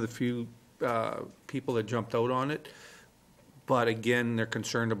were one of the few people that jumped out on it. But again, they're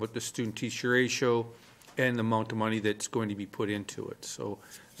concerned about the student-teacher ratio and the amount of money that's going to be put into it. So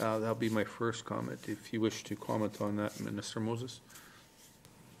that'll be my first comment. If you wish to comment on that, Minister Moses.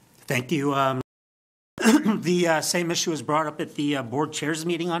 Thank you. The same issue was brought up at the board chairs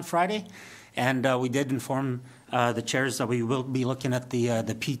meeting on Friday, and we did inform the chairs that we will be looking at the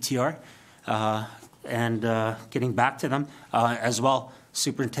PTR and getting back to them. As well,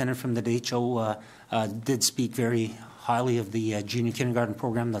 Superintendent from the DHO did speak very highly of the junior kindergarten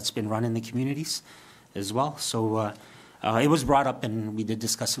program that's been run in the communities as well. So it was brought up, and we did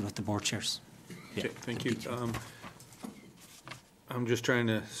discuss it with the board chairs. Yeah. Okay, thank you. I'm just trying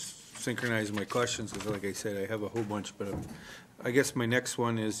to synchronize my questions, because like I said, I have a whole bunch, but I guess my next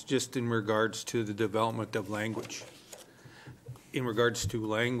one is just in regards to the development of language. In regards to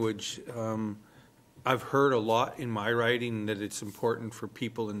language, I've heard a lot in my writing that it's important for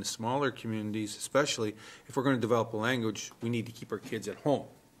people in the smaller communities, especially if we're going to develop a language, we need to keep our kids at home.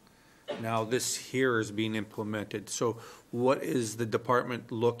 Now this here is being implemented. So what is the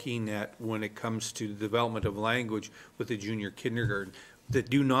department looking at when it comes to the development of language with the junior kindergarten that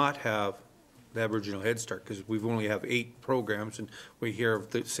do not have the Aboriginal Head Start? Because we've only have 8 programs, and we hear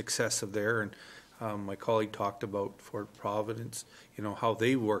of the success of there. And my colleague talked about Fort Providence, you know, how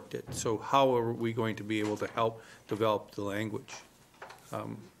they worked it. So how are we going to be able to help develop the language?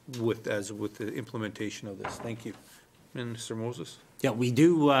 with the implementation of this. Thank you. Minister Moses? Yeah, we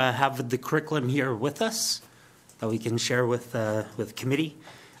do have the curriculum here with us that we can share with committee.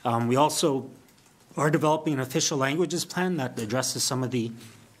 We also are developing an official languages plan that addresses some of the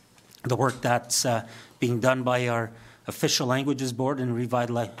work that's being done by our Official Languages Board and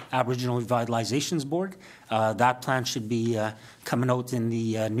Aboriginal Revitalizations Board. That plan should be coming out in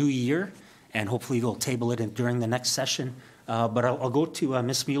the new year, and hopefully they'll table it during the next session. But I'll go to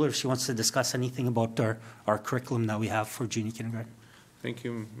Ms. Mueller if she wants to discuss anything about our curriculum that we have for junior kindergarten. Thank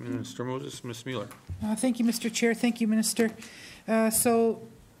you, Minister Moses. Ms. Mueller. Thank you, Mr. Chair. Thank you, Minister.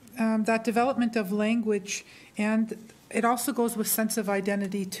 That development of language, and it also goes with sense of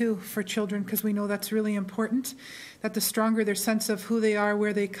identity too for children, because we know that's really important, that the stronger their sense of who they are,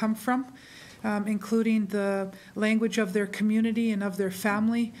 where they come from, including the language of their community and of their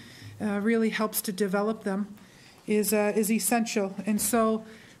family, really helps to develop them, is essential. And so,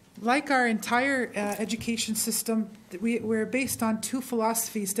 like our entire education system, we're based on two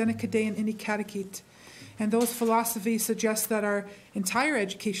philosophies, Denekade and Inikadikit. And those philosophies suggest that our entire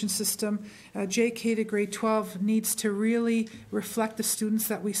education system, JK to grade 12, needs to really reflect the students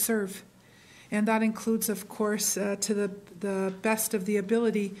that we serve. And that includes, of course, to the best of the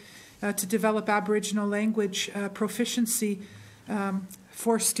ability to develop Aboriginal language proficiency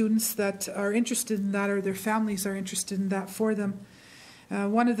for students that are interested in that, or their families are interested in that for them.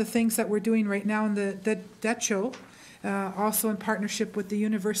 One of the things that we're doing right now in the DECHO, also in partnership with the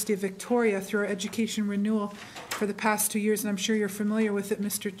University of Victoria through our education renewal for the past 2 years, and I'm sure you're familiar with it,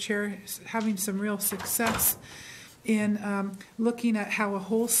 Mr. Chair, having some real success in looking at how a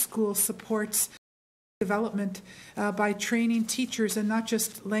whole school supports development by training teachers, and not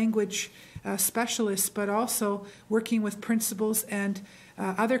just language specialists, but also working with principals and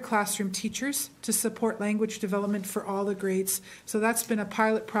other classroom teachers to support language development for all the grades. So that's been a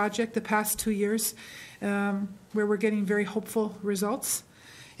pilot project the past 2 years where we're getting very hopeful results.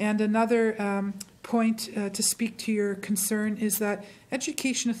 And another point to speak to your concern is that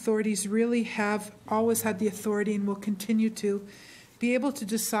education authorities really have always had the authority and will continue to be able to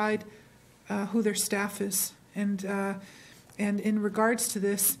decide who their staff is. And in regards to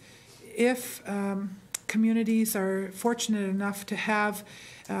this, if communities are fortunate enough to have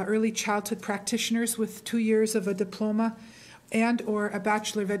early childhood practitioners with 2 years of a diploma and or a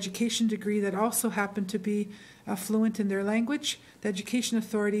Bachelor of Education degree that also happen to be fluent in their language, the Education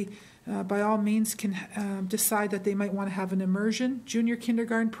Authority by all means can decide that they might want to have an immersion junior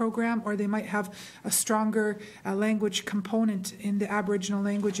kindergarten program, or they might have a stronger language component in the Aboriginal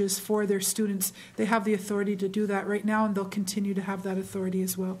languages for their students. They have the authority to do that right now, and they'll continue to have that authority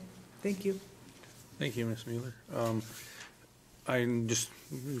as well. Thank you. Thank you, Ms. Mueller. I'm just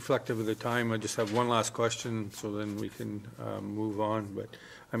reflective of the time. I just have one last question, so then we can move on. But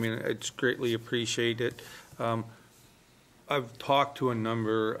I mean, it's greatly appreciated. I've talked to a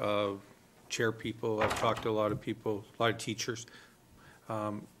number of chair people. I've talked to a lot of people, a lot of teachers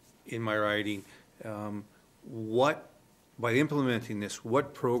in my riding. By implementing this,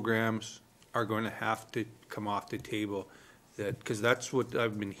 what programs are going to have to come off the table? Because that's what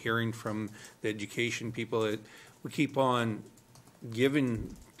I've been hearing from the education people. That we keep on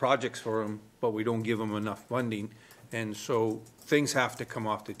giving projects for them, but we don't give them enough funding, and so things have to come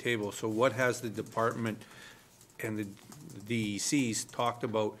off the table. So what has the department and the DECs talked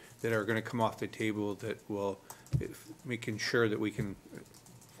about that are going to come off the table that will making sure that we can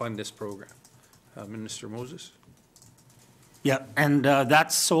fund this program? Minister Moses? Yeah, and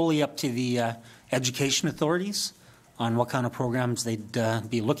that's solely up to the education authorities on what kind of programs they'd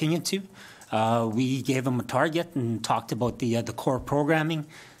be looking into. We gave them a target and talked about the core programming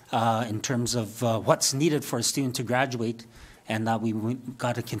in terms of what's needed for a student to graduate, and that we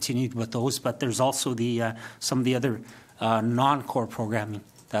got to continue with those. But there's also some of the other non-core programming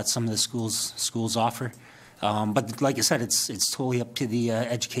that some of the schools offer. But like I said, it's totally up to the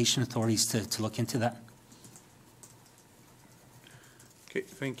education authorities to look into that. Okay,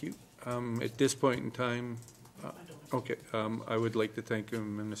 thank you. At this point in time, I would like to thank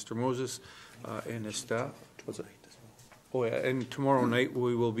Minister Moses and his staff. Oh yeah, and tomorrow night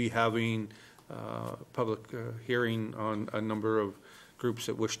we will be having public hearing on a number of groups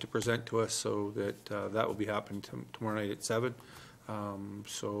that wish to present to us, so that will be happening tomorrow night at 7.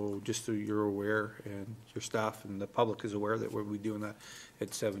 So just so you're aware, and your staff and the public is aware that we'll be doing that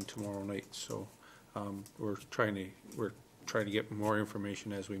at 7 tomorrow night. So we're trying to get more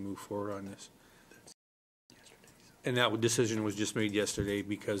information as we move forward on this. And that decision was just made yesterday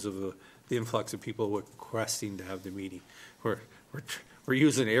because of the influx of people requesting to have the meeting. we're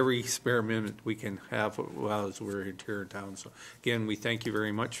using every spare minute we can have while as we're here in town. So again, we thank you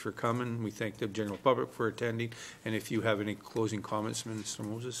very much for coming. We thank the general public for attending. And if you have any closing comments, Minister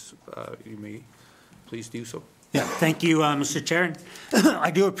Moses, you may please do so. Yeah, thank you, Mr. Chair.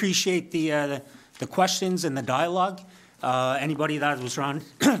 I do appreciate the questions and the dialogue. Anybody that was around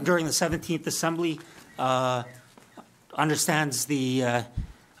during the 17th Assembly understands the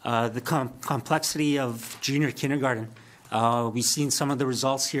complexity of junior kindergarten. We've seen some of the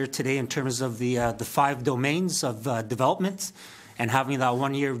results here today in terms of the 5 domains of development and having that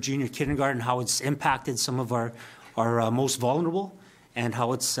 1 year of junior kindergarten, how it's impacted some of our most vulnerable, and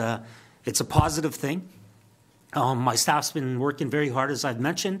how it's a positive thing. My staff's been working very hard, as I've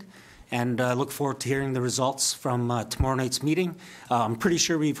mentioned, and I look forward to hearing the results from tomorrow night's meeting. I'm pretty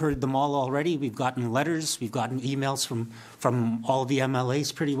sure we've heard them all already. We've gotten letters, we've gotten emails from all the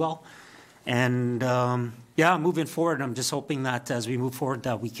MLAs pretty well. And yeah, moving forward, I'm just hoping that as we move forward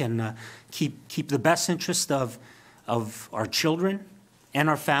that we can keep the best interest of our children and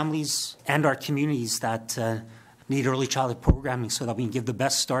our families and our communities that need early childhood programming, so that we can give the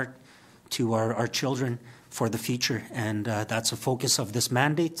best start to our children for the future. And that's a focus of this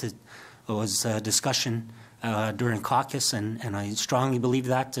mandate. It was a discussion during caucus, and I strongly believe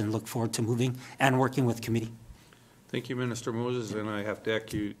that and look forward to moving and working with committee. Thank you, Minister Moses, and I have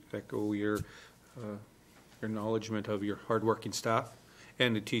to echo your acknowledgement of your hardworking staff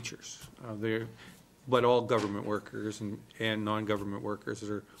and the teachers. But all government workers and non-government workers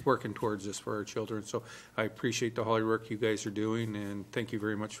are working towards this for our children. So I appreciate the hard work you guys are doing, and thank you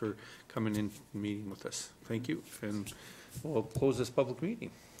very much for coming in and meeting with us. Thank you, and we'll close this public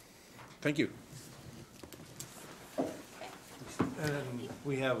meeting. Thank you. And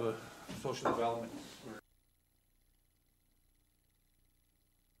we have a social development.